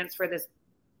try to transfer this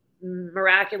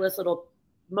miraculous little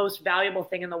most valuable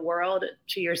thing in the world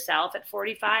to yourself at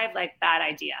 45? Like, bad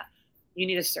idea. You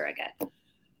need a surrogate.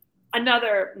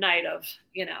 Another night of,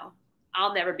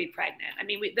 I'll never be pregnant. I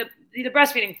mean, the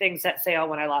breastfeeding thing set sail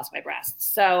when I lost my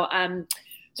breasts. So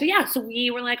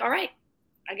we were like, all right,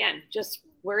 again,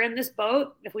 we're in this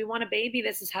boat. If we want a baby,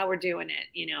 this is how we're doing it,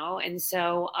 And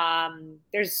so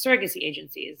there's surrogacy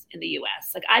agencies in the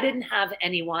US. Like, I didn't have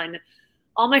anyone.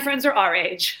 All my friends are our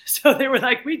age. So they were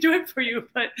like, we do it for you.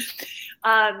 But,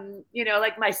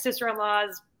 like my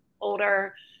sister-in-law's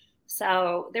older.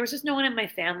 So there was just no one in my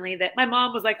family that my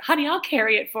mom was like, honey, I'll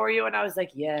carry it for you. And I was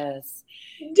like, yes.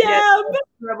 Deb.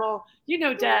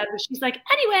 Yes, Deb. She's like,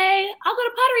 anyway, I'll go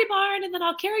to Pottery Barn and then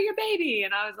I'll carry your baby.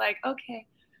 And I was like, okay.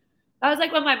 I was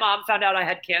like, when my mom found out I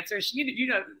had cancer,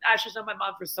 Ashley's known my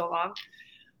mom for so long.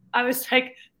 I was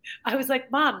like,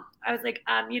 Mom, I have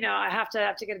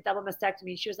to get a double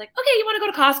mastectomy. She was like, okay, you want to go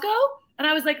to Costco? And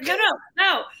I was like,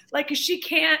 no. Like, 'cause she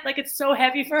can't, like, it's so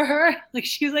heavy for her. Like,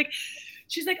 she's like,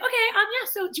 okay, yeah.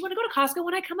 So do you want to go to Costco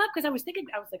when I come up? Because I was like,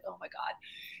 oh my God.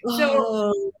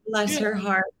 So bless her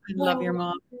heart. I love your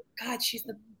mom. God,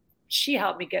 she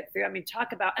helped me get through. I mean,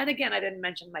 talk about, and again, I didn't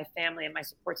mention my family and my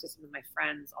support system and my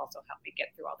friends also helped me get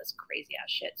through all this crazy ass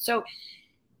shit. So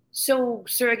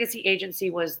surrogacy agency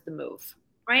was the move,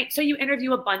 right? So you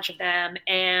interview a bunch of them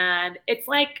and it's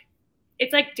like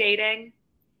dating.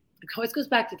 It always goes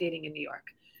back to dating in New York,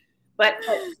 but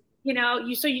you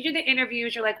do the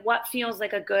interviews, you're like, what feels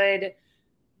like a good,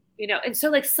 and so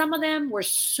like some of them were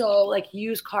so like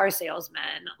used car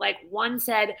salesmen. Like one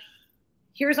said,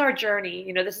 here's our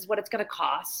journey. This is what it's going to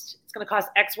cost. It's going to cost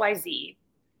XYZ.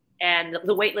 And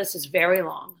the wait list is very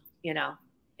long, and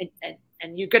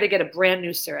you're going to get a brand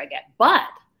new surrogate. But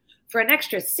for an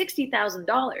extra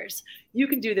 $60,000, you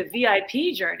can do the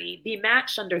VIP journey, be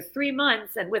matched under 3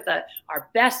 months and with our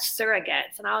best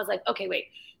surrogates. And I was like, okay, wait.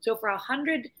 So for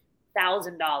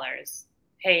 $100,000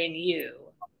 paying you,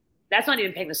 that's not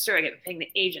even paying the surrogate, but paying the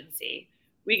agency.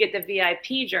 We get the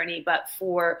VIP journey, but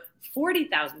for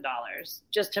 $40,000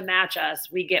 just to match us,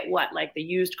 we get what? Like the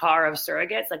used car of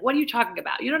surrogates? Like, what are you talking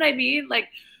about? You know what I mean? Like,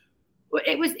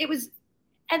 it was,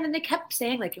 and then they kept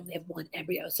saying like, you only have one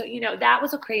embryo. So, that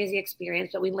was a crazy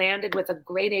experience, but we landed with a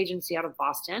great agency out of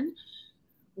Boston.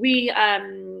 we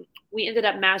ended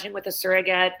up matching with a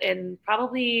surrogate in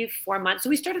probably 4 months. So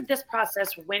we started this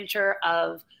process winter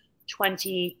of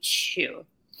 22.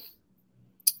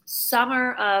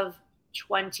 Summer of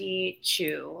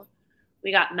 22,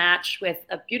 we got matched with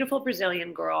a beautiful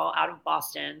Brazilian girl out of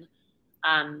Boston.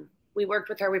 We worked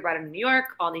with her. We brought her to New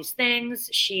York, all these things.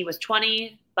 She was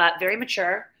 20, but very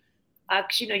mature.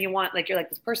 Because, you want, like, you're like,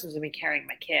 this person's going to be carrying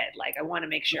my kid. Like, I want to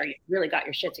make sure you really got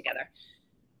your shit together.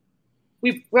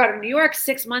 We brought her to New York.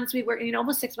 6 months we worked,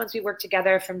 almost 6 months we worked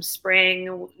together from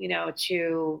spring,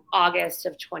 to August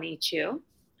of 22.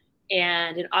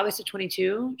 And in August of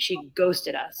 22, she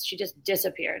ghosted us. She just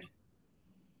disappeared.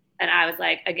 And I was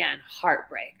like, again,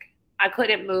 heartbreak. I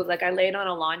couldn't move. Like, I laid on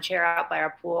a lawn chair out by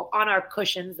our pool on our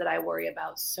cushions that I worry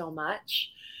about so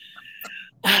much.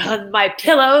 My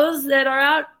pillows that are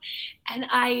out. And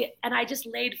I just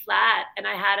laid flat, and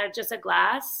I had just a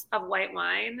glass of white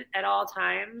wine at all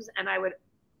times. And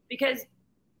because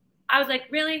I was like,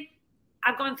 really?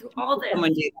 I've gone through all this.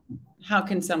 How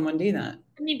can someone do that?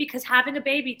 I mean, because having a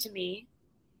baby to me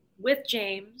with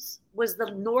James was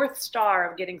the North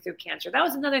Star of getting through cancer. That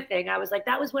was another thing. I was like,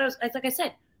 like I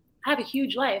said, I have a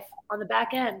huge life on the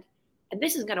back end, and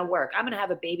this is going to work. I'm going to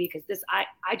have a baby because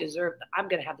I deserve, I'm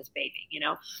going to have this baby,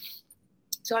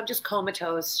 So I'm just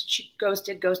comatose. She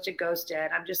ghosted.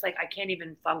 I'm just like, I can't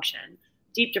even function.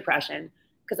 Deep depression.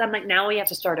 Because I'm like, now we have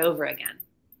to start over again.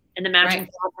 And the matching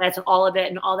process and all of it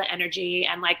and all the energy.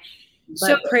 And like,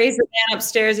 but praise the man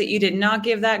upstairs that you did not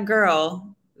give that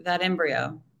girl that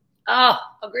embryo. Oh,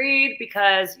 agreed.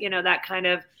 Because, that kind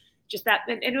of just that,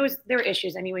 and there were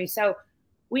issues anyway. So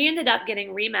we ended up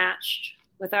getting rematched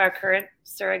with our current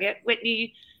surrogate,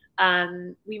 Whitney.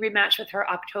 We rematched with her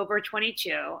October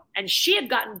 22, and she had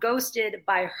gotten ghosted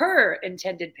by her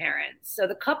intended parents. So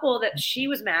the couple that she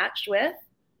was matched with,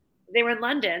 they were in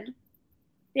London.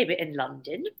 They were in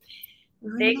London.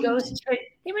 They were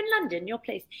in London, your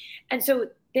place. And so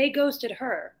they ghosted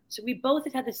her. So we both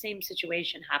had the same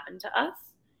situation happen to us.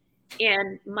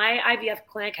 And my IVF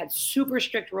clinic had super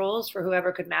strict rules for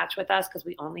whoever could match with us because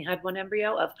we only had one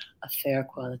embryo of a fair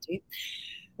quality.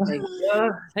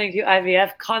 Thank you,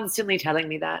 IVF, constantly telling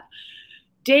me that.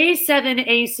 Day 7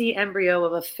 AC embryo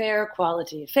of a fair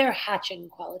quality, fair hatching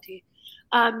quality.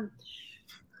 So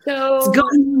it's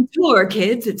going on tour,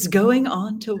 kids. It's going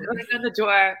on tour. Going on the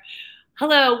tour.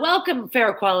 Hello, welcome,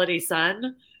 fair quality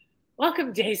son.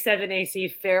 Welcome, day 7 AC,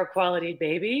 fair quality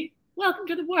baby. Welcome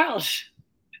to the world.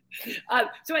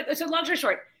 So long story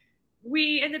short,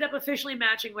 we ended up officially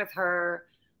matching with her.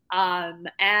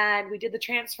 And we did the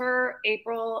transfer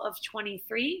April of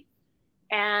 23,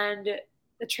 and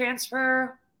the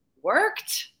transfer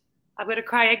worked. I'm going to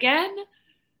cry again.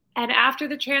 And after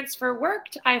the transfer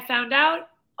worked, I found out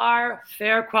our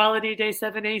fair quality day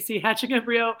 7 AC hatching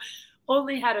embryo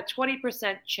only had a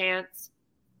 20% chance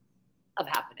of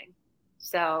happening.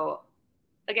 So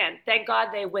again, thank God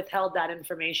they withheld that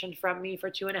information from me for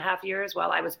 2.5 years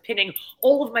while I was pinning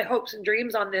all of my hopes and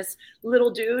dreams on this little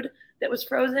dude that was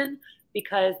frozen,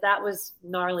 because that was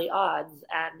gnarly odds.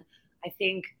 And I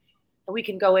think we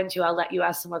can go into, I'll let you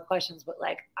ask some more questions, but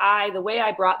like the way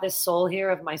I brought this soul here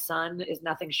of my son is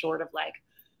nothing short of like,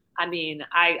 I mean,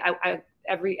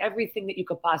 everything that you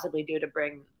could possibly do to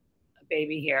bring a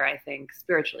baby here, I think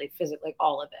spiritually, physically, like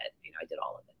all of it, I did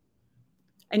all of it.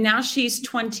 And now she's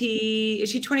 20, is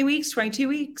she 20 weeks, 22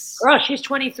 weeks? Girl, she's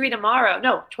 23 tomorrow.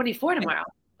 No, 24 tomorrow.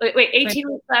 Wait,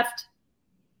 18 weeks left.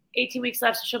 18 weeks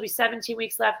left. So she'll be 17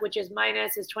 weeks left, which is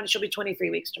minus is 20. She'll be 23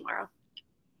 weeks tomorrow.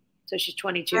 So she's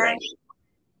 22 right now.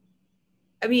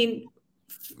 I mean,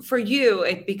 for you,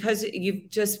 because you've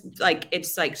just like,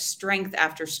 it's like strength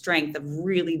after strength of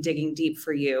really digging deep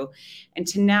for you. And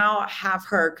to now have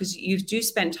her, because you do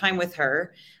spend time with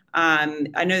her. I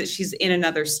know that she's in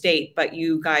another state, but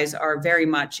you guys are very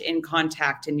much in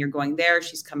contact and you're going there.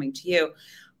 She's coming to you.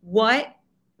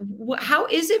 How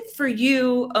is it for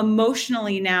you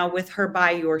emotionally now with her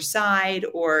by your side,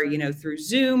 or, through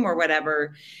Zoom or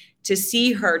whatever, to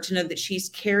see her, to know that she's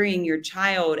carrying your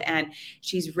child and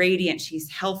she's radiant,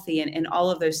 she's healthy and all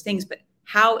of those things. But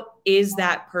how is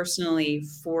that personally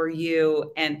for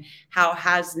you, and how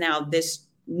has now this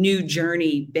new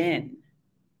journey been?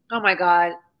 Oh my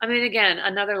God. I mean, again,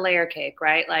 another layer cake,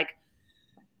 right? Like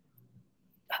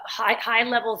high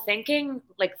level thinking,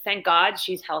 like, thank God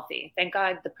she's healthy. Thank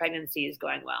God the pregnancy is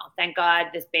going well. Thank God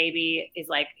this baby is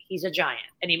like, he's a giant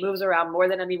and he moves around more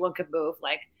than anyone could move.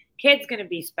 Like, kid's going to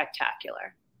be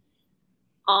spectacular.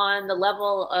 On the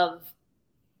level of,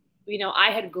 I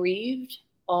had grieved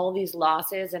all these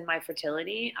losses in my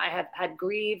fertility. I had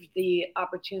grieved the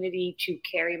opportunity to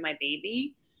carry my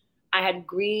baby. I had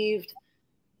grieved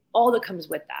all that comes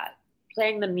with that,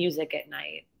 playing the music at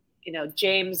night,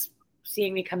 James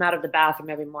seeing me come out of the bathroom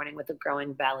every morning with a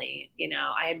growing belly,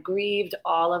 I had grieved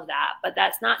all of that, but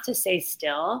that's not to say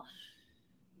still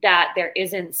that there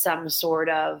isn't some sort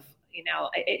of,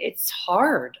 it's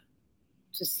hard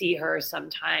to see her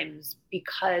sometimes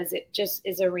because it just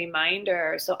is a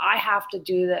reminder. So I have to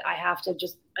do that. I have to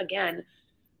just, again,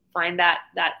 find that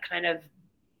kind of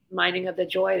minding of the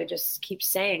joy to just keep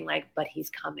saying like, but he's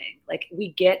coming. Like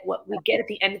we get what we get at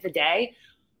the end of the day,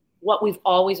 what we've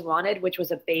always wanted, which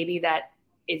was a baby that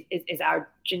is our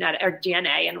genetic, our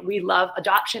DNA. And we love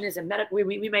adoption is a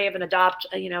we may even adopt,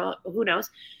 who knows?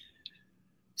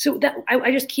 So that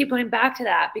I just keep going back to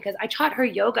that because I taught her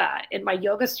yoga in my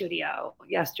yoga studio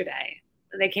yesterday.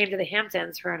 And they came to the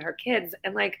Hamptons, her and her kids.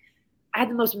 And like, I had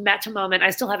the most meta moment. I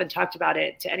still haven't talked about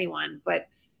it to anyone, but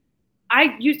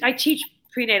I teach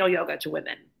prenatal yoga to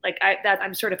women. Like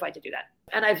I'm certified to do that.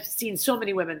 And I've seen so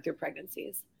many women through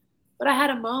pregnancies, but I had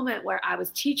a moment where I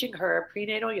was teaching her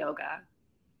prenatal yoga.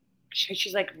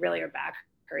 She's like, really, her back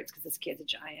hurts because this kid's a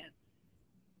giant.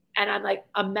 And I'm like,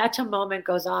 a meta moment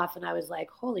goes off and I was like,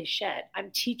 holy shit,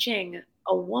 I'm teaching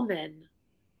a woman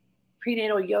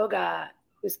prenatal yoga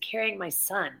who's carrying my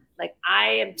son. Like I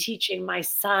am teaching my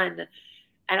son.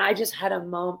 And I just had a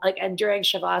moment, like, and during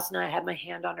Shavasana, I had my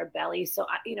hand on her belly. So,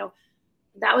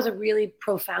 that was a really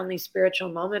profoundly spiritual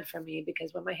moment for me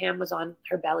because when my hand was on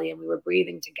her belly and we were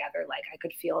breathing together, like I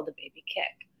could feel the baby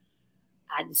kick.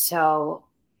 And so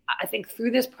I think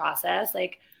through this process,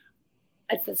 like,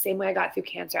 it's the same way I got through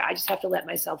cancer. I just have to let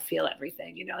myself feel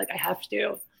everything, like I have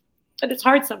to, and it's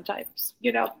hard sometimes,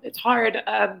 it's hard.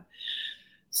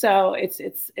 So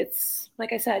it's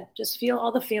like I said, just feel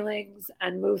all the feelings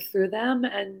and move through them.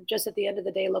 And just at the end of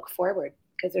the day, look forward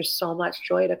because there's so much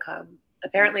joy to come,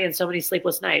 apparently, in so many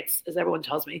sleepless nights, as everyone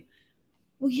tells me.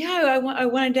 Well, yeah, I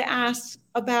wanted to ask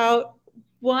about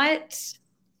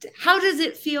how does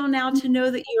it feel now to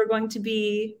know that you are going to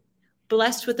be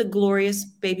blessed with a glorious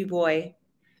baby boy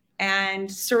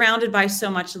and surrounded by so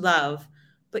much love,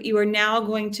 but you are now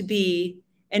going to be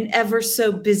an ever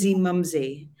so busy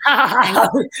mumsy.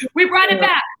 We brought it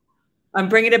back. I'm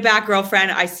bringing it back,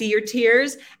 girlfriend. I see your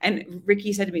tears. And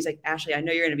Ricky said to me, he's like, Ashley, I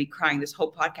know you're going to be crying this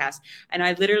whole podcast. And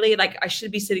I literally, I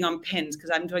should be sitting on pins because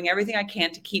I'm doing everything I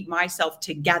can to keep myself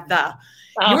together.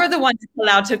 Oh. You're the one that's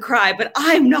allowed to cry, but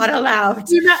I'm not allowed.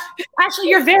 Ashley,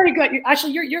 you're very good.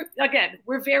 Ashley, you're again,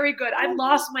 we're very good. I've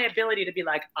lost my ability to be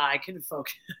like, I can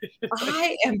focus.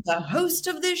 I am the host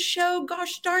of this show.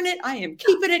 Gosh darn it. I am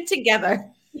keeping it together.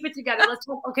 Keep it together. Let's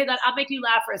talk. Okay, I'll make you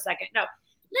laugh for a second. No,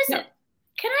 listen. No.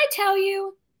 Can I tell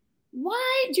you,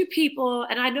 why do people,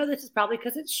 and I know this is probably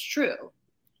because it's true,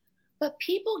 but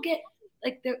people get,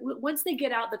 like, once they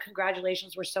get out the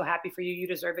congratulations, we're so happy for you, you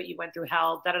deserve it, you went through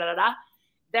hell, da-da-da-da,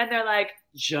 then they're like,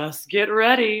 just get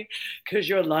ready, because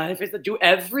your life is to do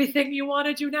everything you want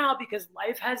to do now, because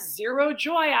life has zero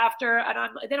joy after, and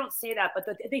they don't say that, but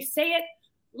they say it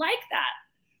like that.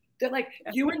 They're like,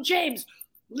 you and James,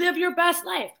 live your best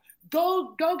life,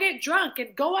 go get drunk,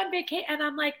 and go on vacation, and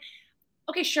I'm like,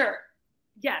 okay, sure.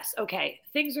 Yes. Okay.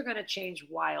 Things are going to change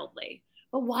wildly.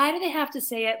 But why do they have to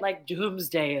say it like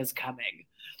doomsday is coming?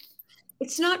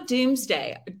 It's not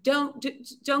doomsday. Don't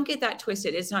get that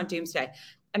twisted. It's not doomsday.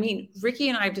 I mean, Ricky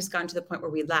and I have just gotten to the point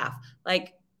where we laugh.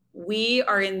 Like, we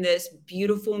are in this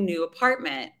beautiful new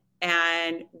apartment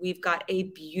and we've got a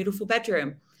beautiful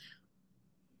bedroom.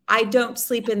 I don't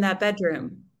sleep in that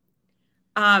bedroom.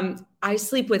 I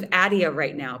sleep with Adia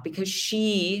right now because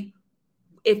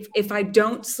if I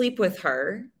don't sleep with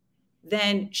her,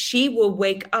 then she will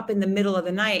wake up in the middle of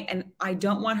the night and I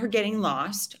don't want her getting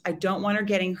lost. I don't want her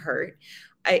getting hurt.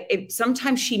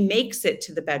 Sometimes she makes it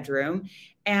to the bedroom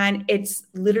and it's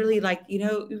literally like,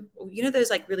 those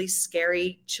like really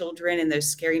scary children in those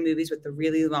scary movies with the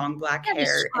really long black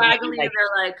hair. And they're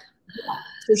like,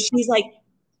 so she's like,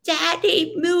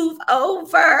 Daddy, move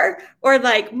over, or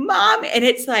like, Mom. And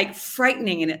it's like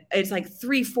frightening. And it's like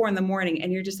 3-4 in the morning.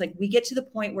 And you're just like, we get to the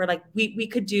point where like, we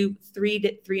could do three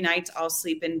nights. I'll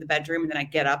sleep in the bedroom. And then I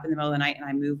get up in the middle of the night and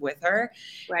I move with her.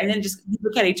 Right. And then just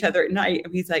look at each other at night.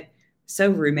 And he's like,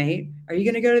 so roommate, are you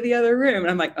going to go to the other room?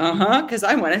 And I'm like, cause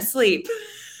I want to sleep.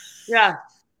 Yeah.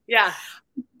 Yeah.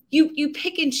 You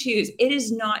pick and choose. It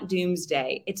is not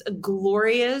doomsday. It's a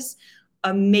glorious,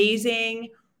 amazing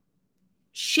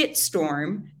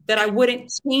shitstorm that I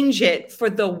wouldn't change it for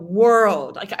the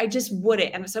world. Like, I just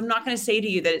wouldn't. And so I'm not going to say to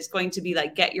you that it's going to be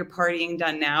like, get your partying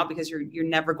done now because you're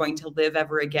never going to live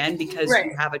ever again because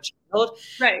you have a child.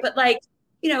 Right. But like,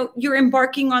 you're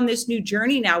embarking on this new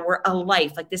journey now where a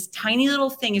life, like this tiny little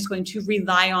thing, is going to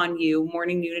rely on you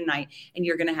morning, noon, and night. And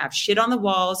you're going to have shit on the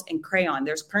walls and crayon.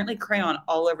 There's currently crayon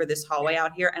all over this hallway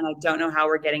out here, and I don't know how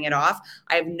we're getting it off.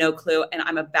 I have no clue. And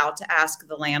I'm about to ask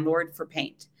the landlord for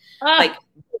paint, like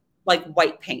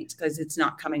white paint, because it's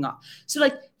not coming off. So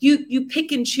like you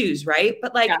pick and choose, right?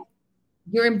 But like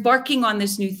you're embarking on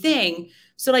this new thing.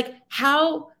 So like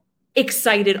how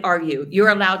excited are you? You're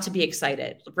allowed to be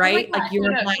excited, right? Oh like you're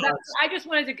allowed. I just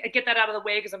wanted to get that out of the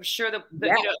way, because I'm sure the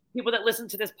people that listen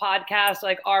to this podcast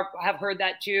like have heard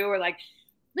that too, or like,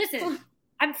 listen,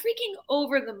 I'm freaking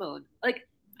over the moon. Like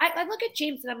I look at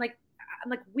James and I'm like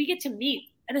we get to meet,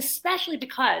 and especially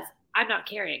because I'm not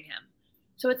carrying him.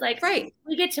 So it's like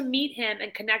we get to meet him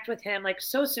and connect with him like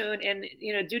so soon, and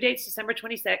due date's December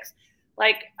 26th.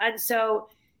 Like, and so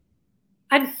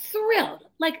I'm thrilled.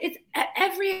 Like it's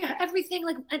everything.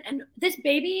 Like, and this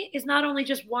baby is not only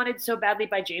just wanted so badly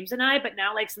by James and I, but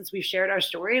now like since we've shared our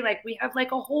story, like we have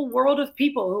like a whole world of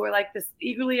people who are like this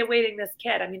eagerly awaiting this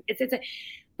kid. I mean,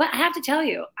 but I have to tell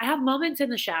you, I have moments in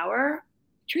the shower,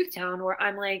 truth town, where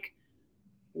I'm like,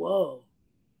 whoa,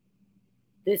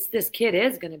 this kid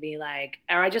is going to be like,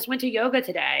 or I just went to yoga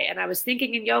today and I was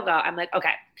thinking in yoga, I'm like,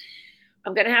 okay,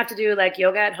 I'm going to have to do like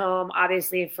yoga at home,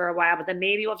 obviously, for a while, but then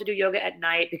maybe we'll have to do yoga at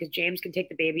night because James can take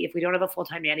the baby if we don't have a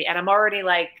full-time nanny. And I'm already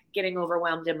like getting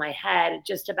overwhelmed in my head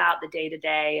just about the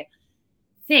day-to-day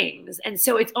things. And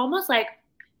so it's almost like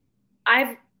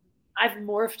I've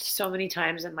morphed so many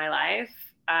times in my life.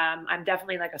 I'm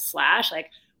definitely like a slash,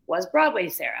 like was Broadway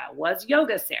Sarrah, was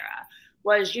yoga Sarrah,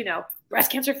 was,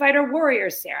 breast cancer fighter warrior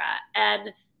Sarrah.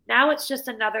 And now it's just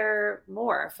another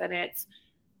morph, and it's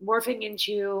morphing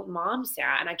into mom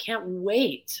Sarrah, and I can't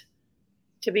wait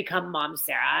to become mom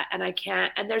Sarrah. And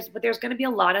there's going to be a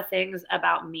lot of things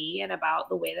about me and about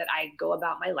the way that I go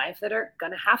about my life that are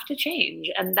going to have to change,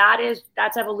 and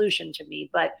that's evolution to me.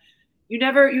 But you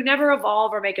never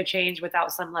evolve or make a change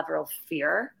without some level of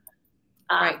fear,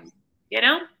 right?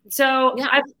 So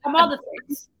I'm all the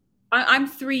things. I'm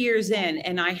 3 years in,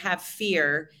 and I have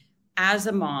fear as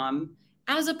a mom,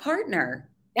 as a partner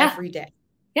every day.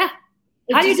 Yeah.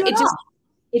 How do you do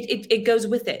it goes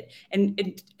with it.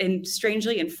 And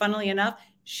strangely and funnily enough,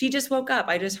 she just woke up.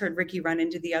 I just heard Ricky run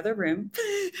into the other room.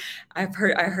 I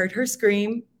heard her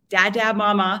scream, dad,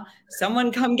 mama,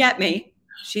 someone come get me.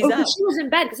 She's up. She was in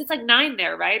bed because it's like 9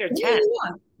 there, right? Or 10.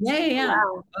 Yeah.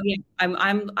 Wow. Oh yeah.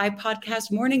 I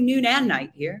podcast morning, noon, and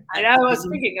night here. I know. I was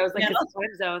thinking, I was like, it's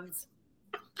time zones.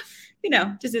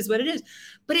 Just is what it is.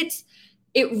 But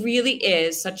it really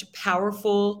is such a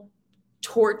powerful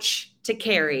torch to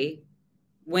carry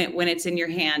when it's in your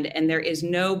hand, and there is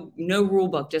no rule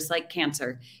book, just like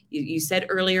cancer. You said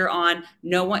earlier on,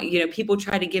 no one, people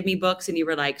try to give me books and you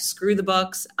were like, screw the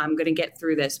books. I'm going to get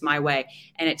through this my way.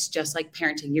 And it's just like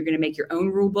parenting. You're going to make your own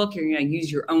rule book. You're going to use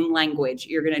your own language.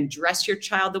 You're going to dress your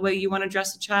child the way you want to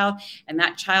dress a child. And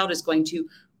that child is going to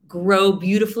grow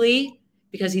beautifully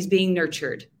because he's being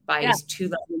nurtured by his two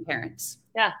loving parents.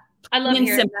 Yeah. I love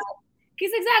hearing that.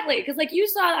 Because like you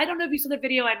saw, I don't know if you saw the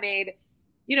video I made,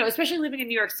 especially living in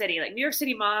New York City. Like New York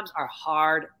City moms are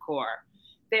hardcore.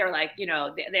 They are like, they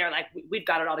are like, we've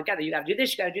got it all together. You got to do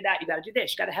this. You got to do that. You got to do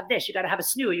this. You got to have this. You got to have a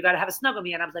snoo. You got to have a snuggle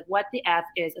me. And I was like, what the F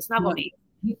is a snuggle me?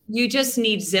 You just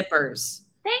need zippers.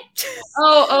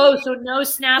 So no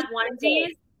snap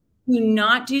onesies? Do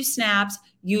not do snaps.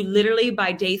 You literally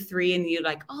by day 3, and you're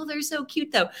like, oh, they're so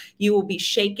cute though. You will be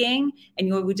shaking, and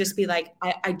you will just be like,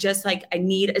 I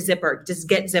need a zipper. Just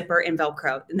get zipper and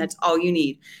Velcro, and that's all you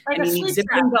need. Like and a you need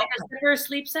zipper and Velcro. Like a zipper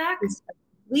sleep sack?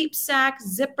 Sleep sack,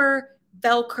 zipper,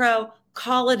 Velcro,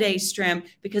 holiday strim,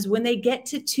 because when they get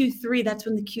to 2, 3, that's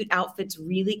when the cute outfits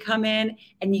really come in,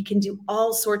 and you can do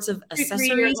all sorts of accessories.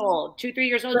 2, 3 years old, 2, 3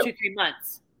 years old, 2, 3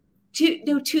 months. 2,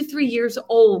 3 years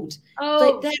old.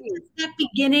 Oh, but that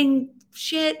beginning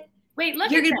shit. Wait,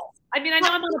 look at this. I mean, I know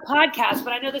I'm on a podcast,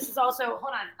 but I know this is also,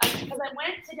 hold on, because I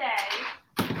went today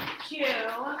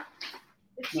to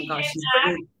the TJ Maxx.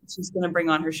 She's going to bring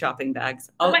on her shopping bags.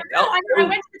 I went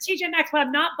to the TJ Maxx, but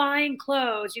I'm not buying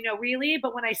clothes, really.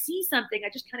 But when I see something, I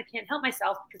just kind of can't help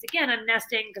myself because, again, I'm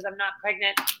nesting because I'm not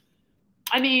pregnant.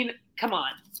 I mean, come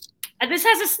on. And this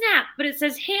has a snap, but it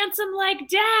says handsome like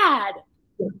dad.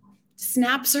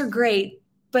 Snaps are great,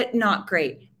 but not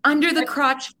great. Under the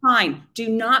crotch, fine. Do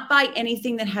not buy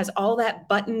anything that has all that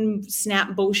button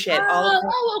snap bullshit.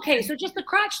 Okay. So just the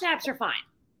crotch snaps are fine.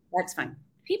 That's fine.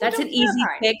 That's an easy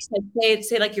fix. Like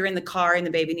say like you're in the car and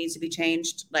the baby needs to be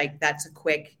changed. Like that's a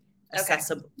quick,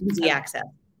 accessible, easy access.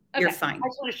 Okay. You're fine. I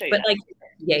just want to show you. But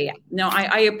yeah. No,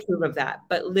 I approve of that.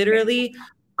 But literally,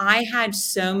 I had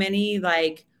so many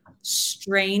like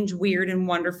strange, weird, and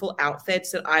wonderful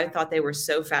outfits that I thought they were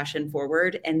so fashion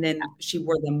forward. And then she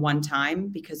wore them one time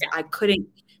because I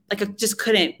just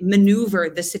couldn't maneuver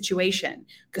the situation.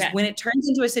 Because when it turns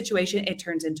into a situation, it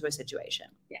turns into a situation.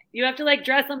 Yeah. You have to like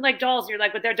dress them like dolls. You're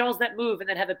like, but they're dolls that move and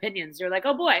that have opinions. You're like,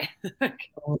 oh boy.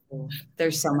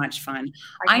 They're so much fun.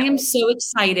 I am so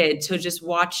excited to just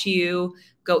watch you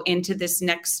go into this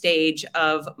next stage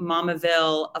of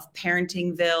Mamaville, of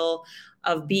Parentingville,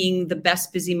 of being the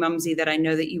best Bizzimumzi that I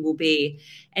know that you will be.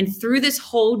 And through this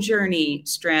whole journey,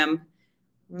 Strim,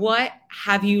 what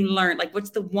have you learned? Like, what's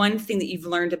the one thing that you've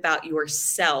learned about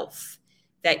yourself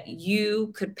that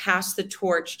you could pass the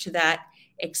torch to that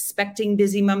expecting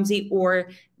Bizzimumzi, or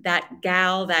that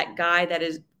gal, that guy that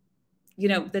is,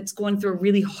 that's going through a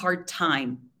really hard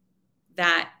time,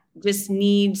 that just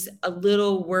needs a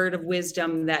little word of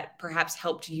wisdom that perhaps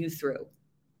helped you through?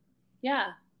 Yeah,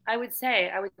 I would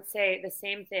say the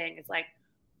same thing. It's like,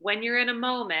 when you're in a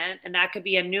moment, and that could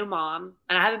be a new mom,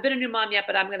 and I haven't been a new mom yet,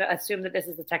 but I'm going to assume that this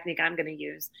is the technique I'm going to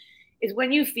use, is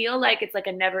when you feel like it's like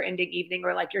a never ending evening,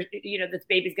 or like this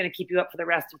baby's going to keep you up for the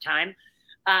rest of time.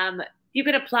 You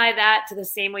can apply that to the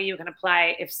same way you can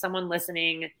apply if someone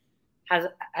listening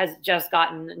has just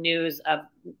gotten news of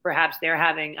perhaps they're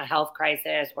having a health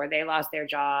crisis, or they lost their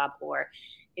job, or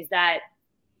is that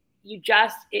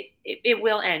it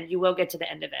will end. You will get to the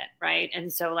end of it. Right.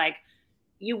 And so like,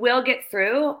 you will get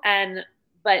through,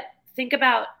 but think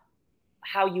about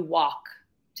how you walk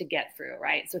to get through,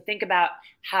 right? So think about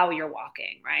how you're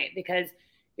walking, right? Because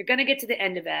you're going to get to the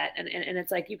end of it. And it's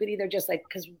like, you could either just like,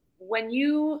 because when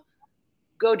you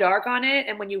go dark on it,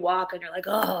 and when you walk and you're like,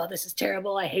 oh, this is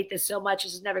terrible, I hate this so much,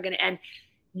 this is never going to end,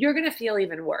 you're going to feel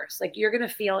even worse. Like you're going to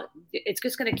feel, it's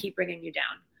just going to keep bringing you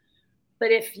down.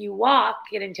 But if you walk,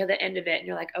 getting to the end of it, and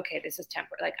you're like, okay, this is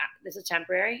temporary. Like this is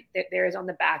temporary. There is on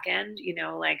the back end,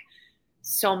 like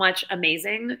so much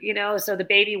amazing, so the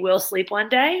baby will sleep one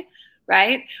day,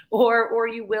 right? Or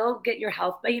you will get your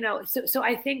health, but so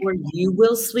I think. Or you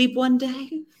will sleep one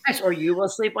day. Yes, or you will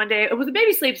sleep one day. Well, the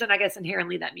baby sleeps, and I guess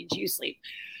inherently that means you sleep.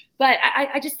 But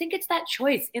I just think it's that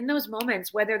choice in those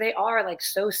moments, whether they are like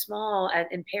so small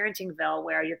in Parentingville,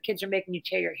 where your kids are making you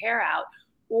tear your hair out,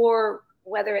 or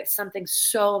whether it's something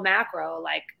so macro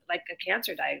like a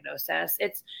cancer diagnosis.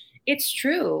 It's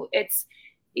true. It's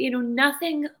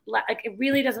nothing, like it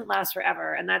really doesn't last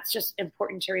forever, and that's just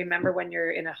important to remember when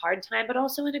you're in a hard time, but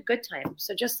also in a good time.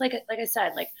 So just like I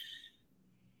said, like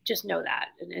just know that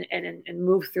and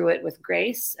move through it with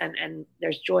grace, and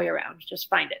there's joy around. Just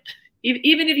find it,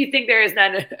 even if you think there is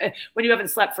none when you haven't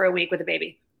slept for a week with a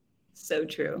baby. So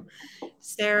true.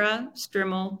 Sarrah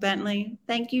Strimel Bentley,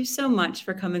 thank you so much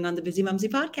for coming on the Bizzimumzi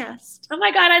podcast. Oh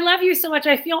my God, I love you so much.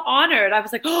 I feel honored. I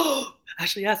was like, oh,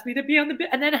 Ashley asked me to be on the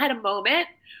and then I had a moment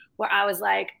where I was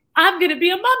like, I'm going to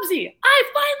be a mumsy.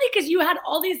 Because you had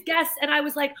all these guests, and I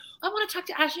was like, I want to talk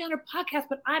to Ashley on her podcast,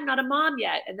 but I'm not a mom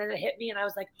yet. And then it hit me, and I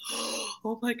was like,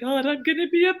 oh my God, I'm going to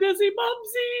be a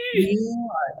Bizzimumzi. You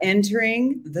are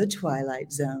entering the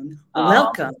Twilight Zone.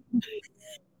 Welcome.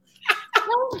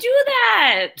 Don't do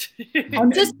that.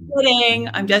 I'm just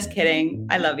kidding.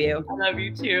 I love you. I love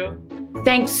you too.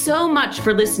 Thanks so much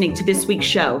for listening to this week's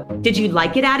show. Did you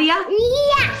like it, Adia?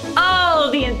 Yeah. Oh,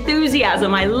 the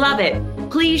enthusiasm. I love it.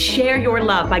 Please share your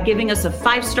love by giving us a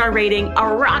 5-star rating,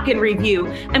 a rockin' review,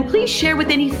 and please share with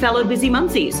any fellow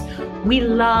Bizzimumzis. We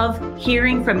love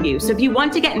hearing from you. So if you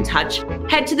want to get in touch,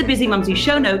 head to the Bizzimumzi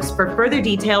show notes for further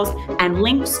details and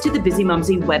links to the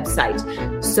Bizzimumzi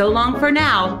website. So long for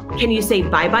now. Can you say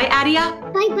bye-bye, Adia?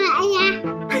 Bye-bye,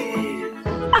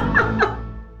 Adia.